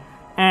only.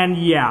 And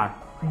yeah,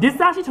 this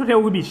actually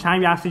tutorial will be shiny.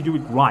 We actually do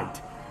it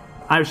right.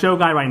 I'll show you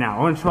guys right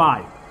now. I'm gonna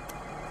try.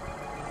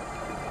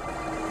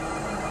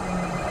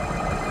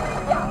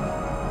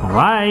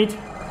 Alright.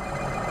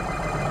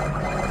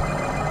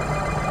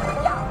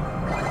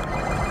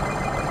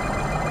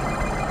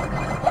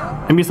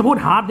 And we support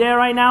half there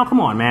right now? Come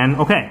on, man.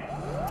 Okay.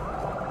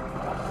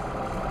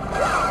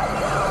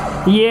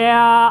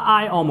 Yeah,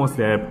 I almost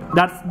did.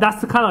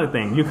 That's the kind of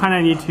thing. You kind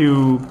of need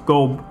to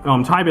go,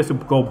 try to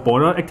go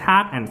border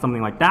attack and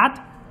something like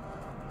that.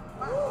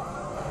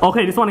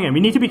 Okay, this one again. We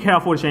need to be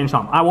careful with Chain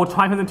Chomp. I will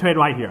try to concentrate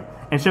right here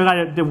and show you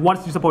guys what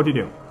you're supposed to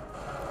do.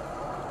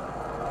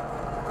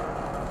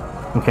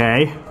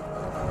 Okay.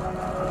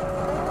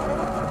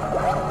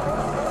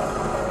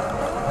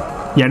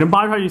 Yeah, the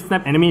bottom you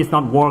snap enemy is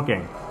not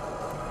working.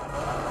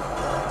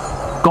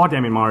 God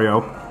damn it,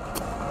 Mario.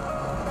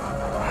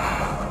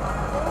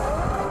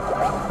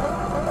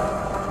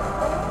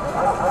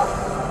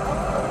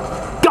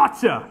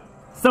 Gotcha!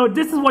 So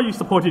this is what you're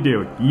supposed to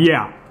do.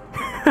 Yeah.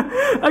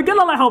 I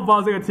kinda like how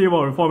Bowser and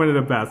T-Bone are forming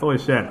the best. Holy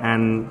shit.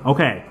 And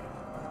okay.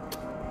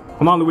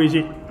 Come on,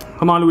 Luigi.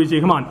 Come on,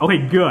 Luigi. Come on. Okay,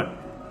 good.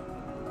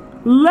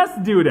 Let's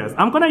do this.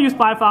 I'm gonna use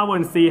 5 flower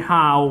and see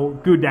how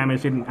good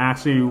damage it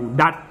actually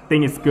that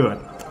thing is good.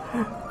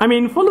 I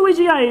mean, for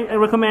Luigi, I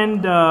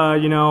recommend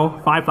you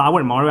know, 5 flower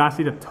and Mario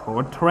actually the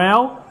Toad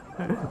Trail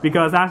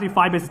because actually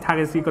 5 base attack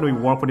is gonna be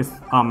work for this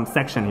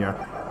section here.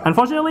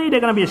 Unfortunately, they're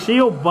gonna be a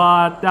shield,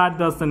 but that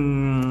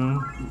doesn't.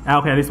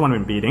 Okay, this one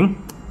been beating.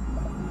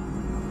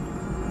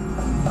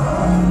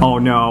 Oh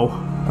no!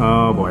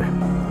 Oh boy.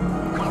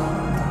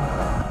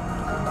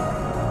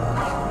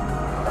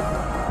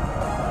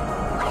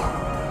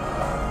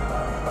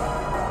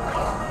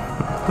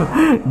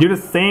 Do the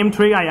same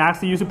trick I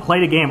actually used to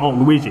play the game. Oh,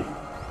 Luigi.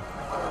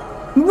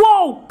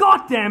 Whoa!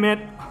 God damn it!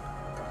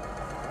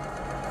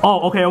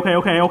 Oh, okay.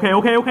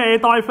 I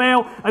thought I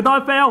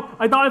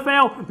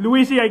failed.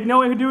 Luigi, I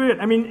know I can do it.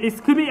 I mean,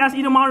 it could be as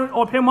either Mario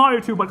or Paper Mario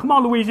 2, but come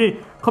on, Luigi.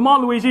 Come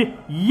on, Luigi.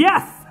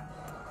 Yes!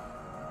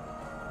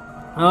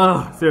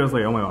 Ugh,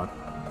 seriously, oh my god.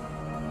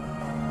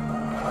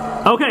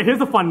 Okay, here's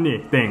the funny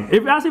thing.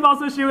 If actually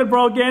Bowser's shield is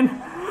broken,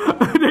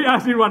 they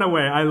actually run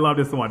away. I love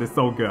this one, it's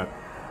so good.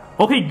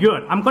 Okay,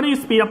 good. I'm gonna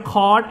use speed up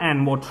card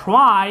and we'll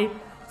try.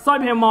 Sorry,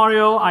 Paper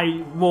Mario,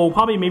 I will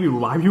probably maybe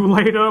revive you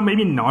later,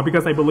 maybe not,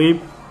 because I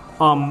believe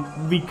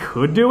we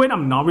could do it.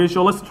 I'm not really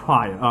sure. Let's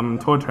try it.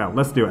 Toad Trail,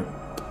 let's do it.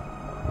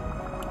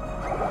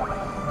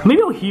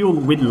 Maybe I'll heal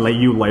with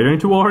you later,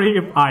 don't worry,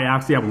 if I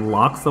actually have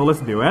luck, so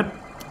let's do it.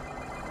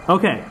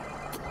 Okay.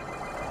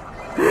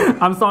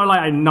 I'm sorry, like,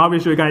 I'm not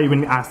really sure you guys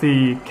even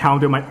actually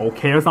counter my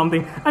okay or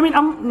something. I mean,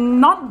 I'm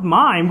not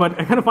mine, but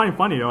I kind of find it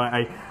funny, though.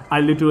 I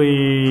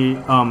literally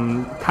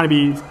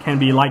can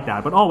be like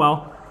that, but oh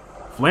well.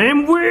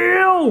 Flame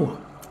Wheel!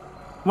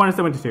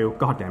 172.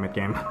 God damn it,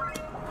 game.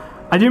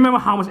 I do remember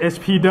how much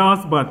HP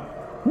does, but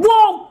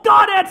whoa!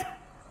 Got it!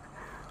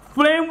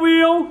 Flame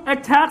Wheel,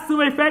 attack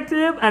super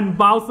effective, and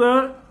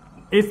Bowser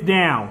is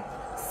down.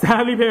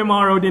 Sadly, Paper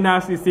Mario didn't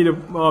actually see the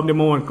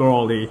moment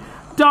clearly.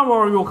 Don't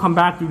worry, we'll come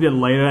back to it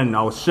later and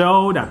I'll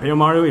show that Paper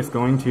Mario is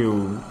going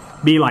to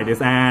be like this.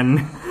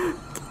 And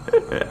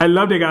I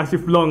love they got actually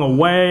flown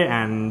away,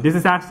 and this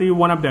is actually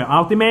one of the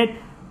ultimate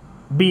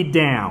beat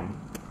down.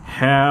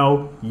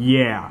 Hell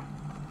yeah.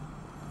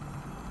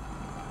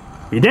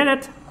 We did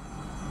it.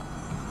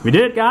 We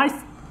did it, guys.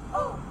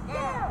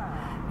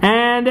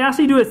 And they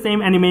actually do the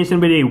same animation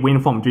with a win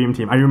from Dream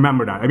Team. I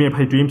remember that. I mean, I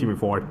played Dream Team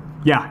before.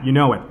 Yeah, you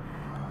know it.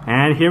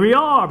 And here we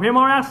are. Paper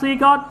Mario actually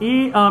got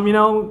you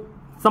know,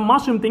 some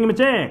mushroom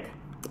thingamajig.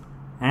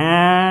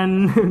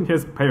 And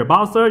here's Paper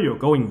Bowser. You're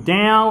going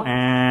down,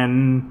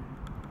 and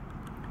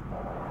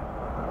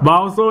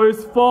Bowser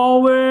is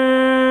falling.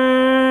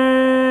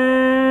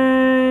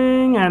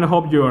 And I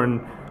hope you're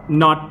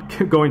not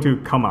going to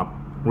come up,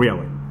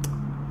 really.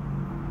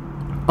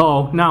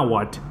 Oh, now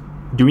what?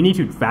 Do we need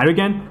to fight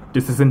again?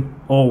 This isn't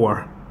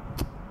over.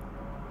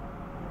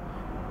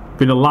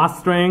 With the last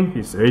string,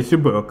 he says the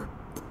book.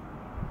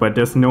 But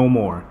there's no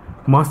more.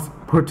 Must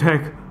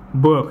protect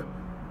book.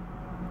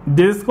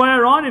 This is quite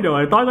ironic though.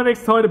 I thought I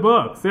destroyed the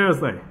book.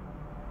 Seriously.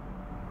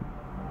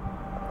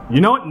 You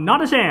know what?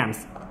 Not a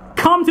chance.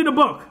 Come to the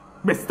book,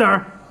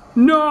 mister.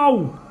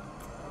 No!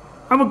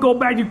 I'm gonna go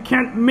back. You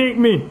can't make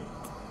me.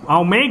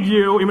 I'll make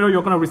you, even though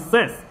you're gonna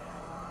resist.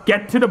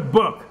 Get to the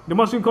book. The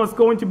mushroom coin is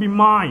going to be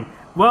mine.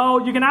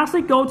 Well, you can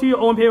actually go to your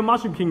own Paper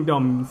Mushroom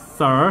Kingdom,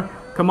 sir.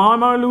 Come on,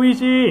 Mario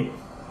Luigi.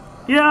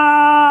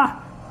 Yeah!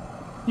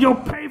 You'll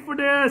pay for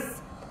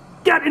this.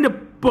 Get in the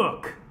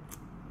book.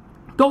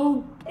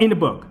 Go in the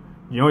book.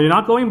 You know, you're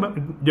not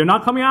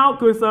coming out,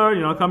 good sir.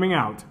 You're not coming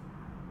out.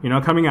 You're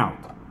not coming out.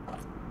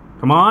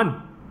 Come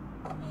on.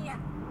 Yeah.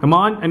 Come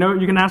on. I know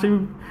you can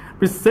actually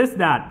resist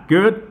that.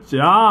 Good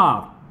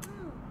job.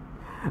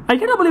 I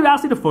cannot believe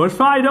actually the first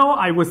try though,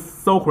 I was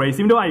so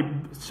crazy. Even though I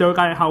showed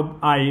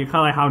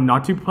how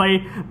not to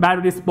play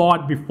battle this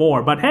board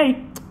before. But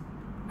hey,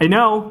 I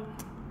know.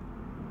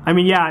 I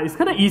mean, yeah, it's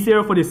kind of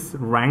easier for this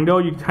rank though.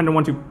 You kind of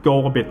want to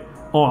go a bit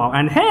all out.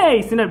 And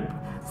hey, see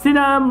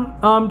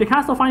the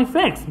castle finally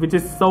fixed, which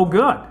is so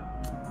good.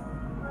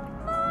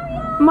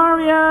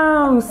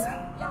 Mario's!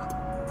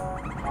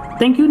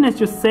 Thank goodness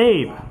you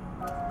saved.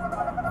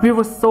 We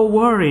were so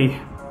worried.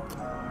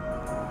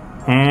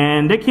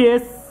 And the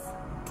kiss.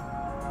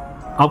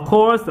 Of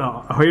course,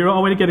 the hero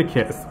already get a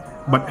kiss.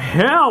 But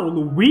hell,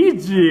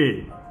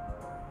 Luigi!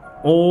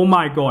 Oh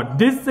my god,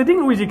 this I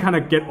think Luigi kind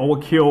of get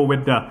overkill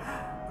with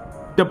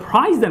the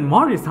prize that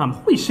Mario this time.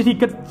 Holy shit, he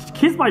got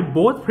kissed by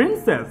both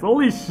princesses.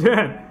 Holy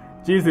shit.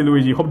 Jeez,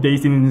 Luigi, hope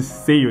Daisy didn't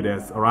see you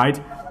this,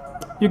 alright?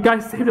 You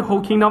guys saved the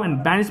whole kingdom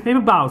and banished Paper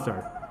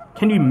Bowser.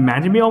 Can you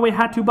imagine we always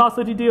had two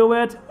Bowser to deal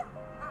with?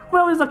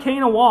 Well, it's a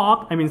cane of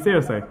walk. I mean,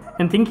 seriously.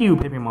 And thank you,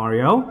 Paper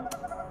Mario.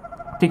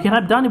 They could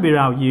have done it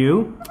without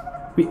you.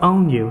 We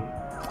own you.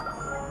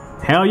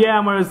 Hell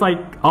yeah, Mario's like,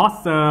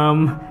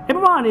 awesome.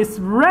 Everyone is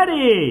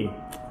ready.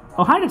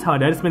 Oh, hi,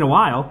 Toadette. It's been a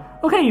while.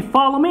 Okay,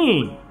 follow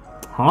me.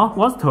 Huh?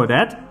 What's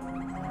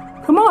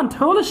Toadette? Come on,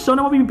 Toad, let's show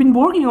them what we've been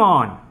working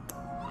on.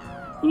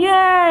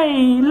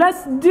 Yay!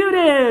 Let's do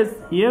this!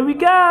 Here we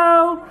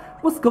go!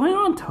 What's going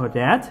on,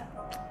 Toadette?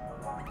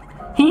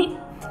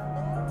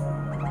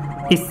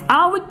 It's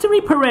our victory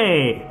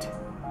parade!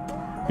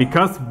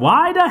 Because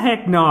why the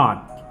heck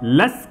not?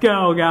 Let's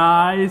go,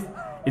 guys!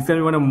 It's gonna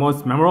be one of the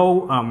most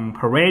memorable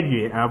parade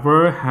we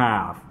ever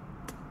have.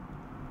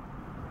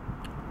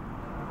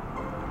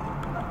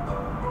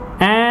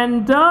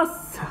 And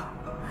thus,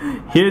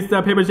 here's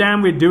the paper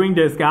jam. We're doing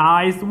this,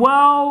 guys.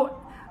 Well,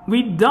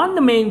 we've done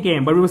the main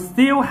game, but we will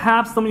still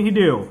have something to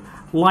do,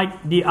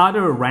 like the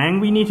other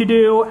rank we need to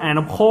do, and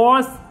of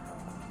course,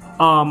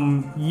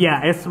 yeah,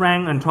 S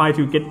rank, and try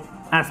to get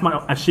as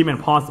much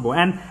achievement possible.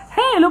 And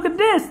hey, look at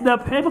this! The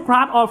paper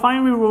crab are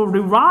finally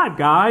revived,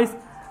 guys.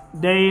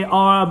 They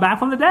are back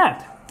from the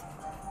dead.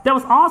 That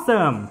was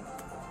awesome.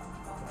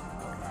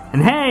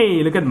 And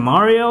hey, look at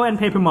Mario and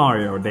Paper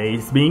Mario. They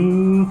love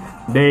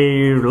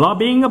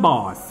being a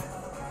boss.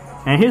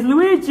 And here's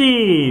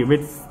Luigi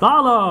with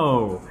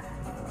Starlo.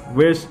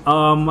 Which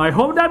I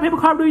hope that Paper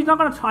Crab Luigi's not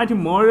gonna try to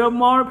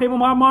Paper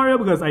Mario,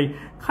 because I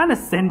kind of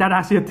sent that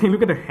actually a thing.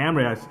 Look at the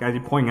hammer as guys are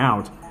pointing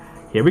out.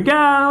 Here we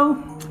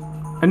go.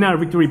 Another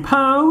victory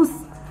pose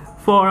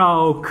for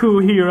our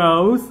cool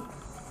heroes.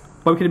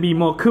 But we can be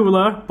more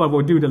cooler, but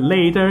we'll do that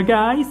later,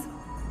 guys.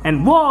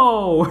 And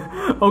whoa!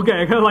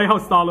 Okay, I kind of like how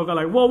Starlo got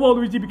like, whoa,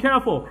 Luigi, be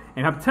careful.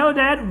 And have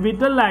Toadette with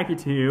the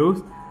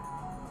Lakitus.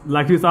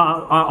 Lakitus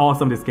are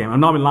awesome this game. I'm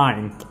not even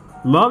lying.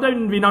 Love that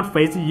we're not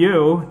facing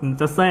you.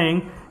 Just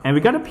saying. And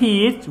we got a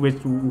Peach, which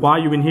why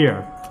you in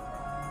here?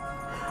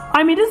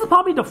 I mean, this is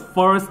probably the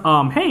first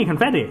hey,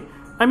 confetti.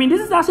 I mean, this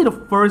is actually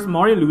the first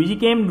Mario Luigi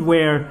game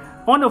where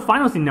on the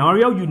final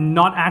scenario you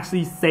not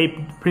actually save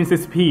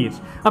Princess Peach.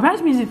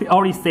 Apparently Peach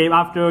already saved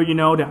after, you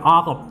know, the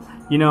arc of,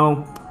 you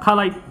know, kind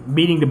of like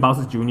beating the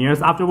Bowser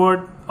Juniors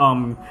afterward.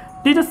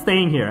 They're just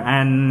staying here,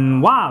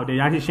 and wow, they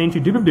actually changed to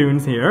Doodle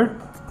Dunes here.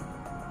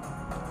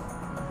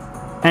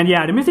 And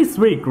yeah, the music's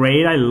really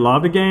great. I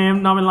love the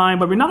game, not in line,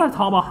 but we're not gonna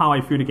talk about how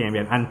I feel the game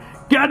yet. And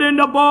get in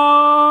the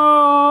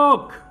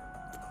book!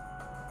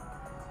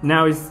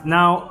 Now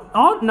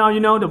you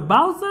know the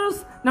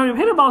Bowsers. Now the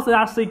Paper Bowser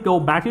actually go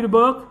back to the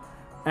book,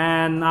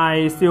 and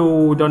I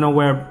still don't know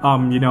where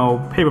you know,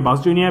 Paper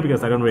Bowser Jr.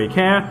 because I don't really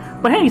care.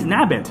 But hey, it's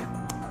Nabbit.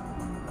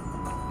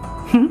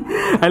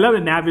 I love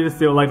that Nabbit is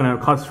still like gonna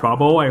cause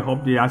trouble. I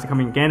hope they're actually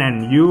coming again,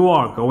 and you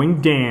are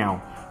going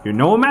down. You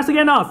know what's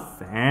against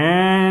us,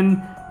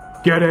 and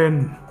get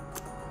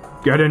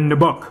in the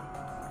book,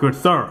 good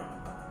sir.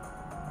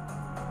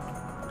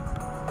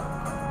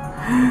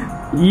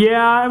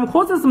 Yeah, of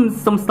course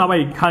there's some stuff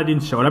I kinda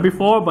didn't show that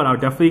before, but I'll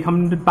definitely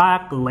come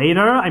back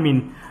later. I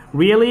mean,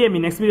 really,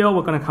 next video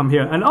we're gonna come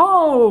here and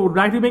oh,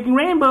 right to making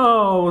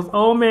rainbows.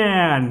 Oh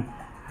man,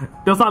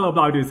 that's what I love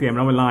about this game.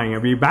 I'm not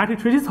lying. We're back to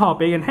Trish's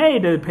topic, and hey,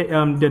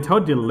 the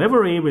Toad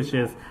delivery, which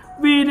is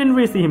we didn't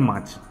really see him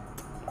much,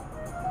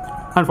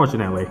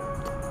 unfortunately.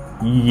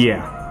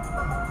 Yeah.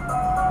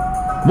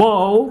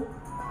 Whoa.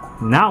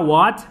 Now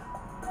what?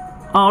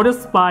 Oh, the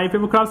spy,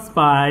 Paper Crab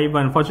spy,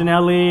 but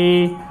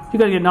unfortunately, you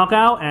gotta get knocked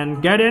out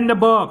and get in the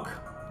book.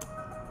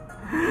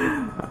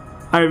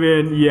 I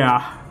mean,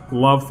 yeah,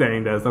 love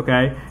saying this,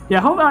 okay? Yeah,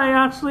 hope I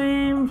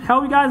actually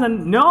help you guys.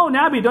 And no,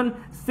 Nabbit, don't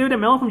steal the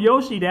melon from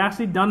Yoshi. They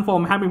actually done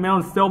for having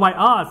melon still by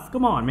us.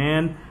 Come on,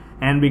 man.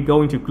 And we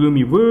go into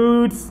Gloomy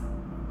Woods.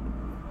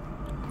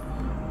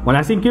 When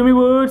I see Gloomy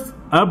Woods,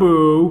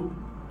 boo.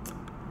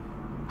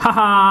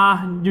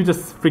 Haha, you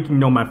just freaking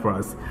nomad for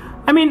us.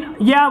 I mean,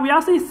 yeah, we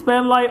actually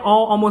spent like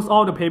almost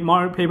all the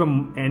Mario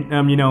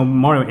you know,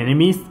 Mario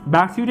enemies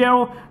back to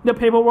the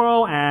paper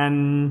world.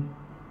 And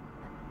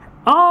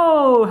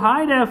oh,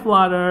 hi there,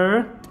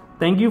 Flutter.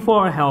 Thank you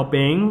for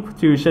helping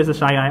to chase the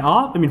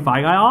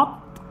Fire Guy off.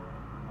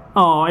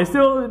 Oh, I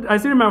still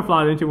remember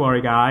Flutter. Don't you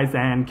worry, guys.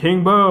 And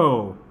King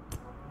Boo,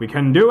 we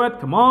can do it.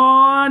 Come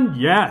on,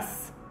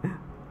 yes.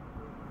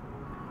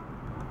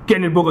 Get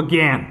in the book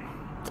again.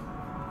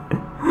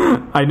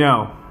 I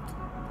know,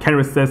 can't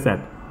resist it.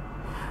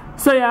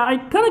 So yeah, I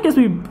kind of guess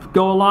we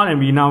go a lot, and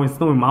we now in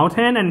Snowy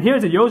Mountain, and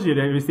here's the Yoshi.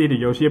 We see the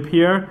Yoshi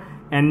appear,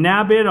 and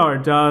Nabbit or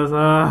does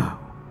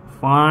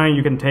fine,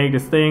 you can take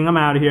this thing, I'm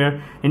out of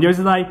here. And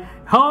Yoshi's like,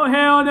 oh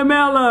hell the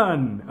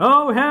melon,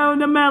 oh hell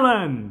the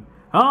melon,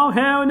 oh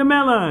hell the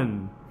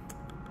melon.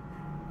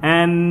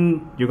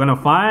 And you're gonna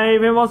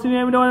fight him also,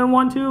 you don't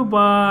want to,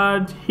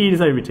 but he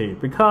decided to retreat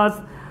because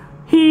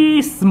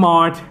He's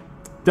smart.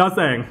 Just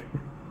saying.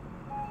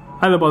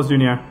 Hello, Boss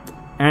Jr.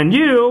 And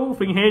you,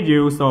 freaking hate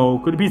you, so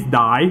could you please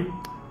die?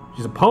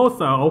 You suppose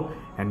so,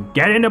 and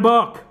get in the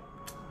book.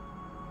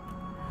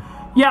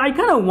 Yeah, I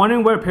kind of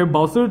wondering where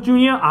Bowser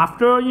Jr.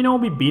 after,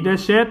 we beat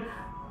this shit.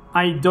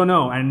 I don't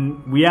know,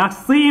 and we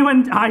actually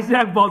went to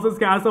hijack Bowser's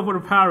castle for the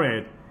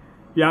parade.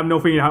 You have no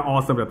freaking how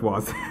awesome that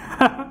was.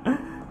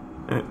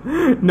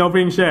 No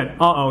freaking shit.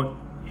 Uh-oh.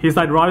 He's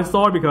like rather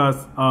sore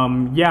because,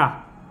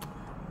 yeah.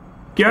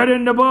 Get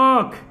in the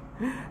book!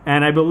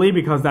 And I believe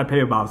because that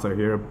Paper Bowser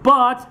here.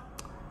 But,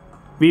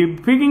 we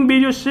freaking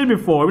beat your shit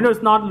before. We know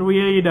it's not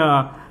really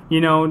the,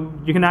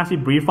 you can actually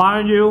breathe fire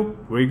on you.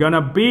 We're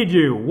gonna beat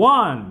you.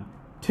 1,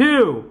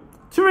 2,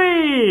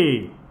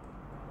 3!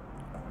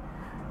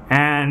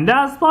 And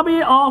that's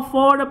probably all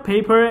for the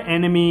paper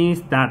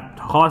enemies that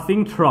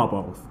causing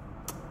troubles.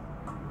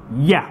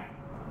 Yeah.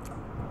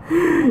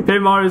 Paper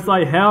Mario's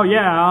like, hell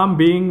yeah, I'm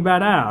being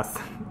badass.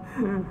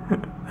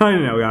 I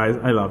don't know, guys,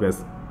 I love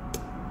this.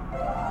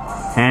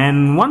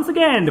 And once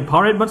again, the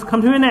parade must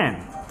come to an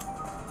end.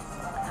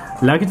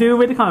 Lucky to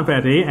with the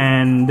confetti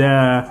and,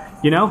 kind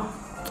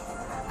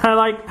of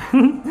like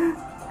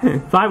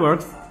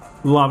fireworks.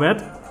 Love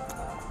it.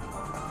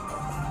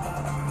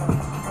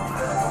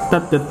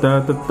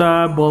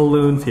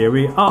 Balloons, here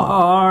we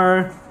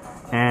are.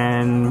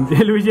 And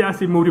Luigi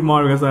actually moved to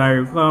Mario because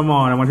like, come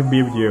on, I want to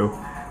be with you.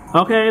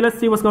 Okay, let's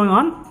see what's going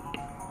on.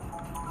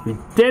 We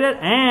did it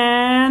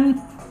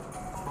and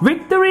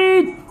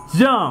victory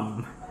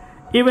jump.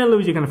 Even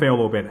Luigi kind of failed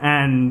a little bit,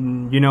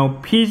 and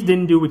Peach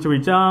didn't do victory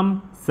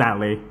jump,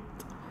 sadly.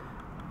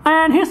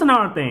 And here's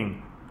another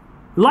thing.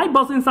 Like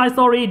Bowser Inside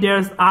Story,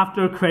 there's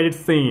after credit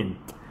scene.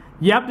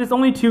 Yep, there's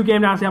only 2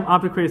 games that actually have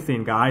after credit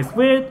scene, guys.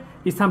 With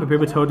it's time for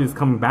Paper Toad is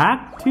coming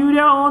back to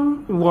their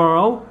own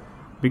world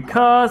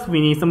because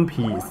we need some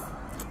peace.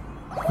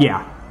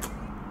 Yeah.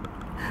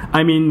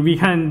 I mean, we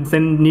can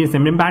need to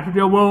send them back to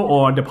their world,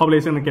 or the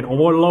population will get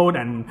overloaded,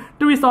 and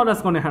the result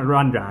is going to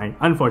run dry,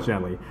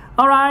 unfortunately.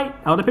 Alright,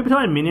 all the Paper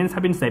Toad and minions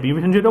have been safely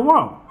returned to the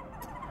world.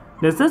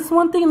 There's just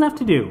one thing left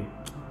to do.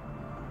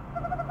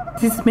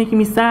 This is making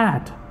me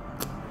sad.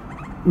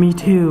 Me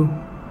too.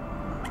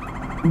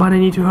 But I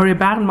need to hurry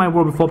back to my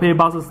world before Paper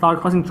Bowser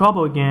starts causing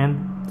trouble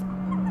again.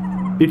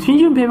 Between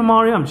you and Paper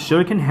Mario, I'm sure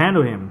you can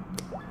handle him.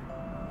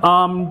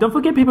 Don't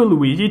forget Paper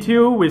Luigi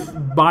too, which,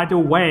 by the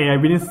way, I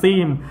didn't see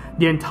him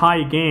the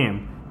entire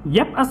game.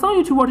 Yep, I saw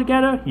you two work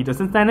together, he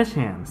doesn't stand a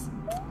chance.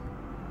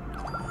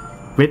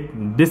 With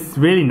this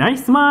really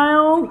nice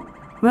smile,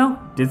 well,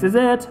 this is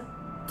it.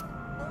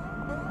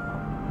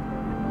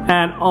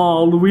 And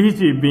oh,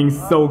 Luigi being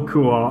so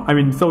cool, I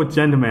mean so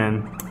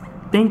gentleman.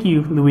 Thank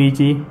you,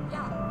 Luigi.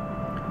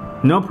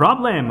 No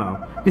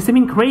problemo. This has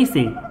been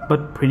crazy,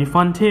 but pretty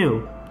fun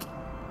too.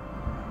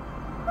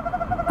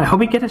 I hope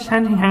we get a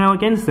chance to hang out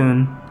again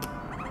soon.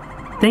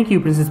 Thank you,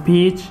 Princess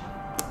Peach.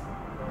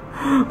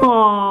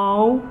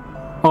 Oh,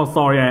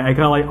 sorry, I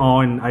kind of like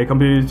and I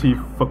completely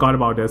forgot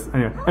about this.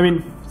 Anyway, I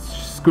mean,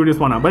 screw this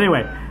one up. But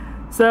anyway,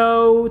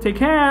 so take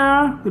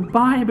care.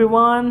 Goodbye,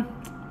 everyone.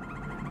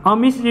 I'll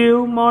miss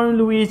you, Mario and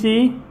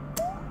Luigi.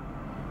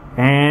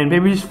 And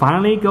maybe he's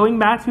finally going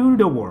back to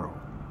the world.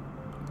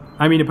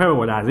 I mean, the paper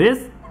world as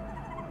is.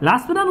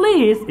 Last but not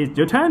least, it's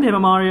your turn, Paper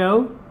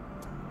Mario.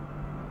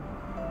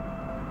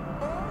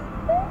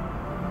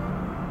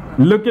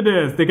 Look at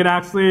this, they can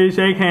actually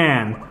shake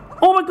hands.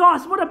 Oh my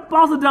gosh, what have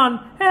Bowser done?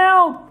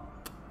 Help!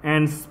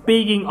 And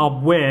speaking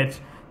of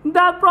which,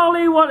 that's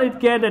probably what it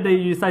get that they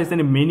decided to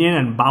send a minion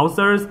and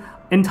Bowser's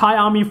entire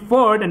army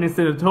forward and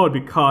instead of Toad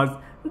because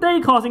they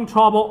causing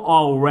trouble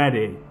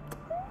already.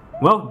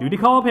 Well, duty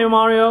call, Paper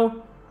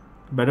Mario.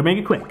 Better make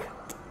it quick.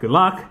 Good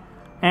luck.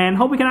 And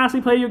hope we can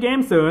actually play your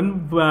game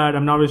soon, but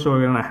I'm not really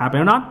sure it's gonna happen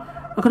or not.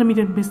 I'm gonna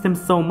miss them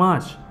so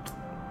much.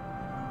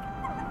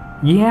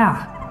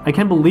 Yeah. I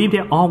can't believe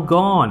they're all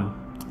gone.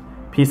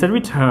 Peace and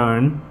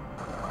return.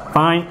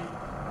 Fine.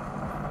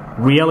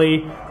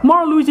 Really?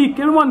 Mario, Luigi,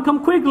 everyone come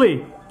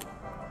quickly.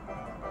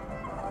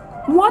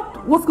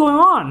 What? What's going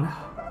on?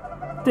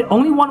 There's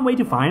only one way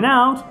to find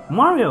out.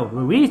 Mario,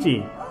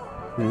 Luigi.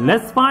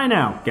 Let's find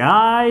out,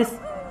 guys.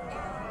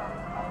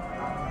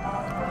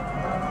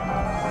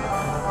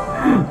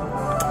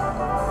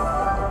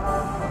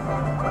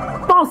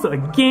 Bowser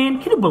again?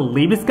 Can you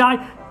believe this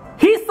guy?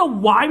 He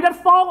survived that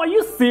fall? Are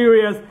you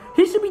serious?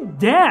 He should be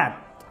dead.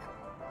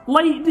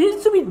 Like, he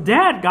should be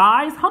dead,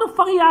 guys. How the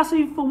fuck he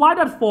actually survived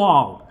that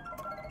fall?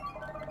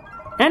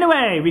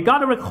 Anyway, we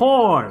got a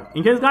record.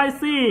 In case you guys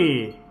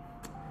see.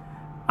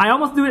 I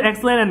almost do it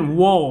excellent and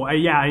whoa.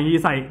 Yeah,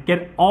 he's like,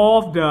 get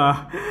off the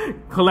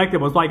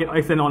collectibles so I get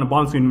excellent on the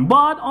bottom screen.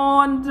 But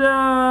on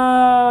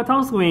the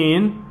top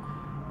screen,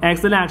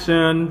 excellent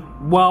action.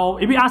 Well,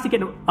 if we actually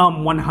get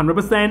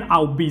 100%,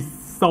 I'll be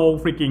so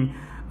freaking...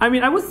 I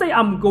mean, I would say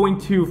I'm going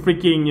to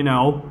freaking,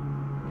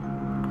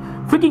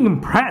 freaking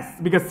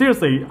impressed because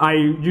seriously,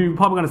 you're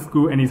probably gonna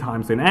screw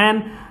anytime soon.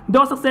 And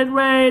the success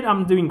rate,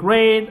 I'm doing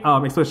great.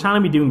 Extra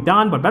challenge, we're doing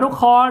done. But battle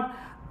card,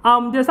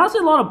 there's actually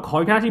a lot of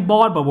cards you can actually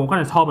bought, but we're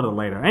gonna talk about it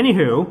later.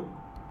 Anywho,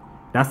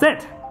 that's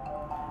it.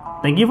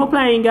 Thank you for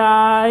playing,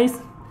 guys.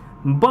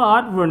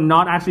 But we're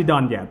not actually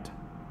done yet.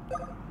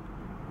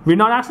 We're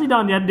not actually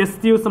done yet. There's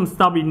still some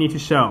stuff we need to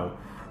show.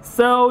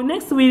 So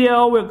next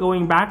video we're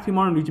going back to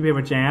Mario Luigi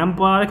Paper Jam,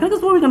 but I think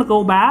before we're gonna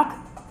go back,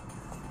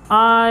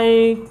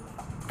 I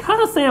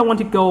kind of say I want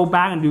to go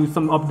back and do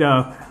some of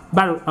the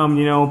battle,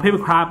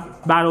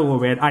 papercraft battle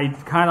with it. I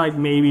kind of like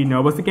maybe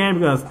nervous again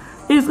because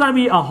it's gonna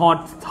be a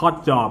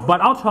hot job, but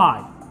I'll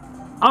try.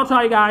 I'll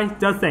try, guys.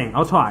 Just saying,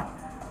 I'll try.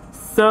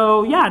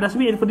 So yeah, that's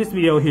really it for this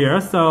video here.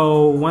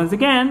 So once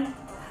again,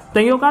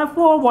 thank you guys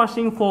for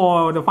watching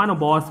for the final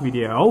boss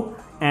video.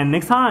 And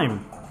next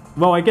time,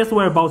 well, I guess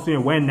we're about to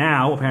win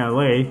now,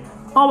 apparently.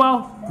 Oh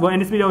well, we'll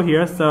end this video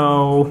here.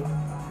 So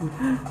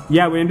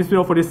yeah, we end this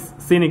video for this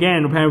scene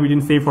again. Apparently we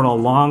didn't see it for the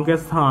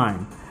longest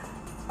time.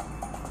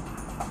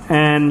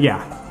 And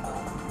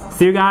yeah,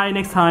 see you guys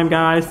next time,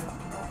 guys.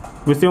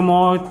 We'll still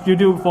more to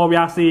do before we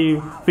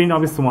actually finish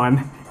off this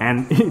one.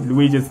 And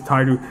we just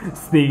try to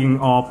sneaking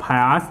all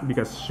past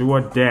because sure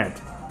dead.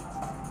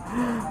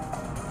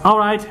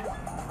 Alright,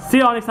 see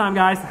you all next time,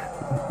 guys.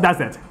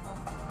 That's it.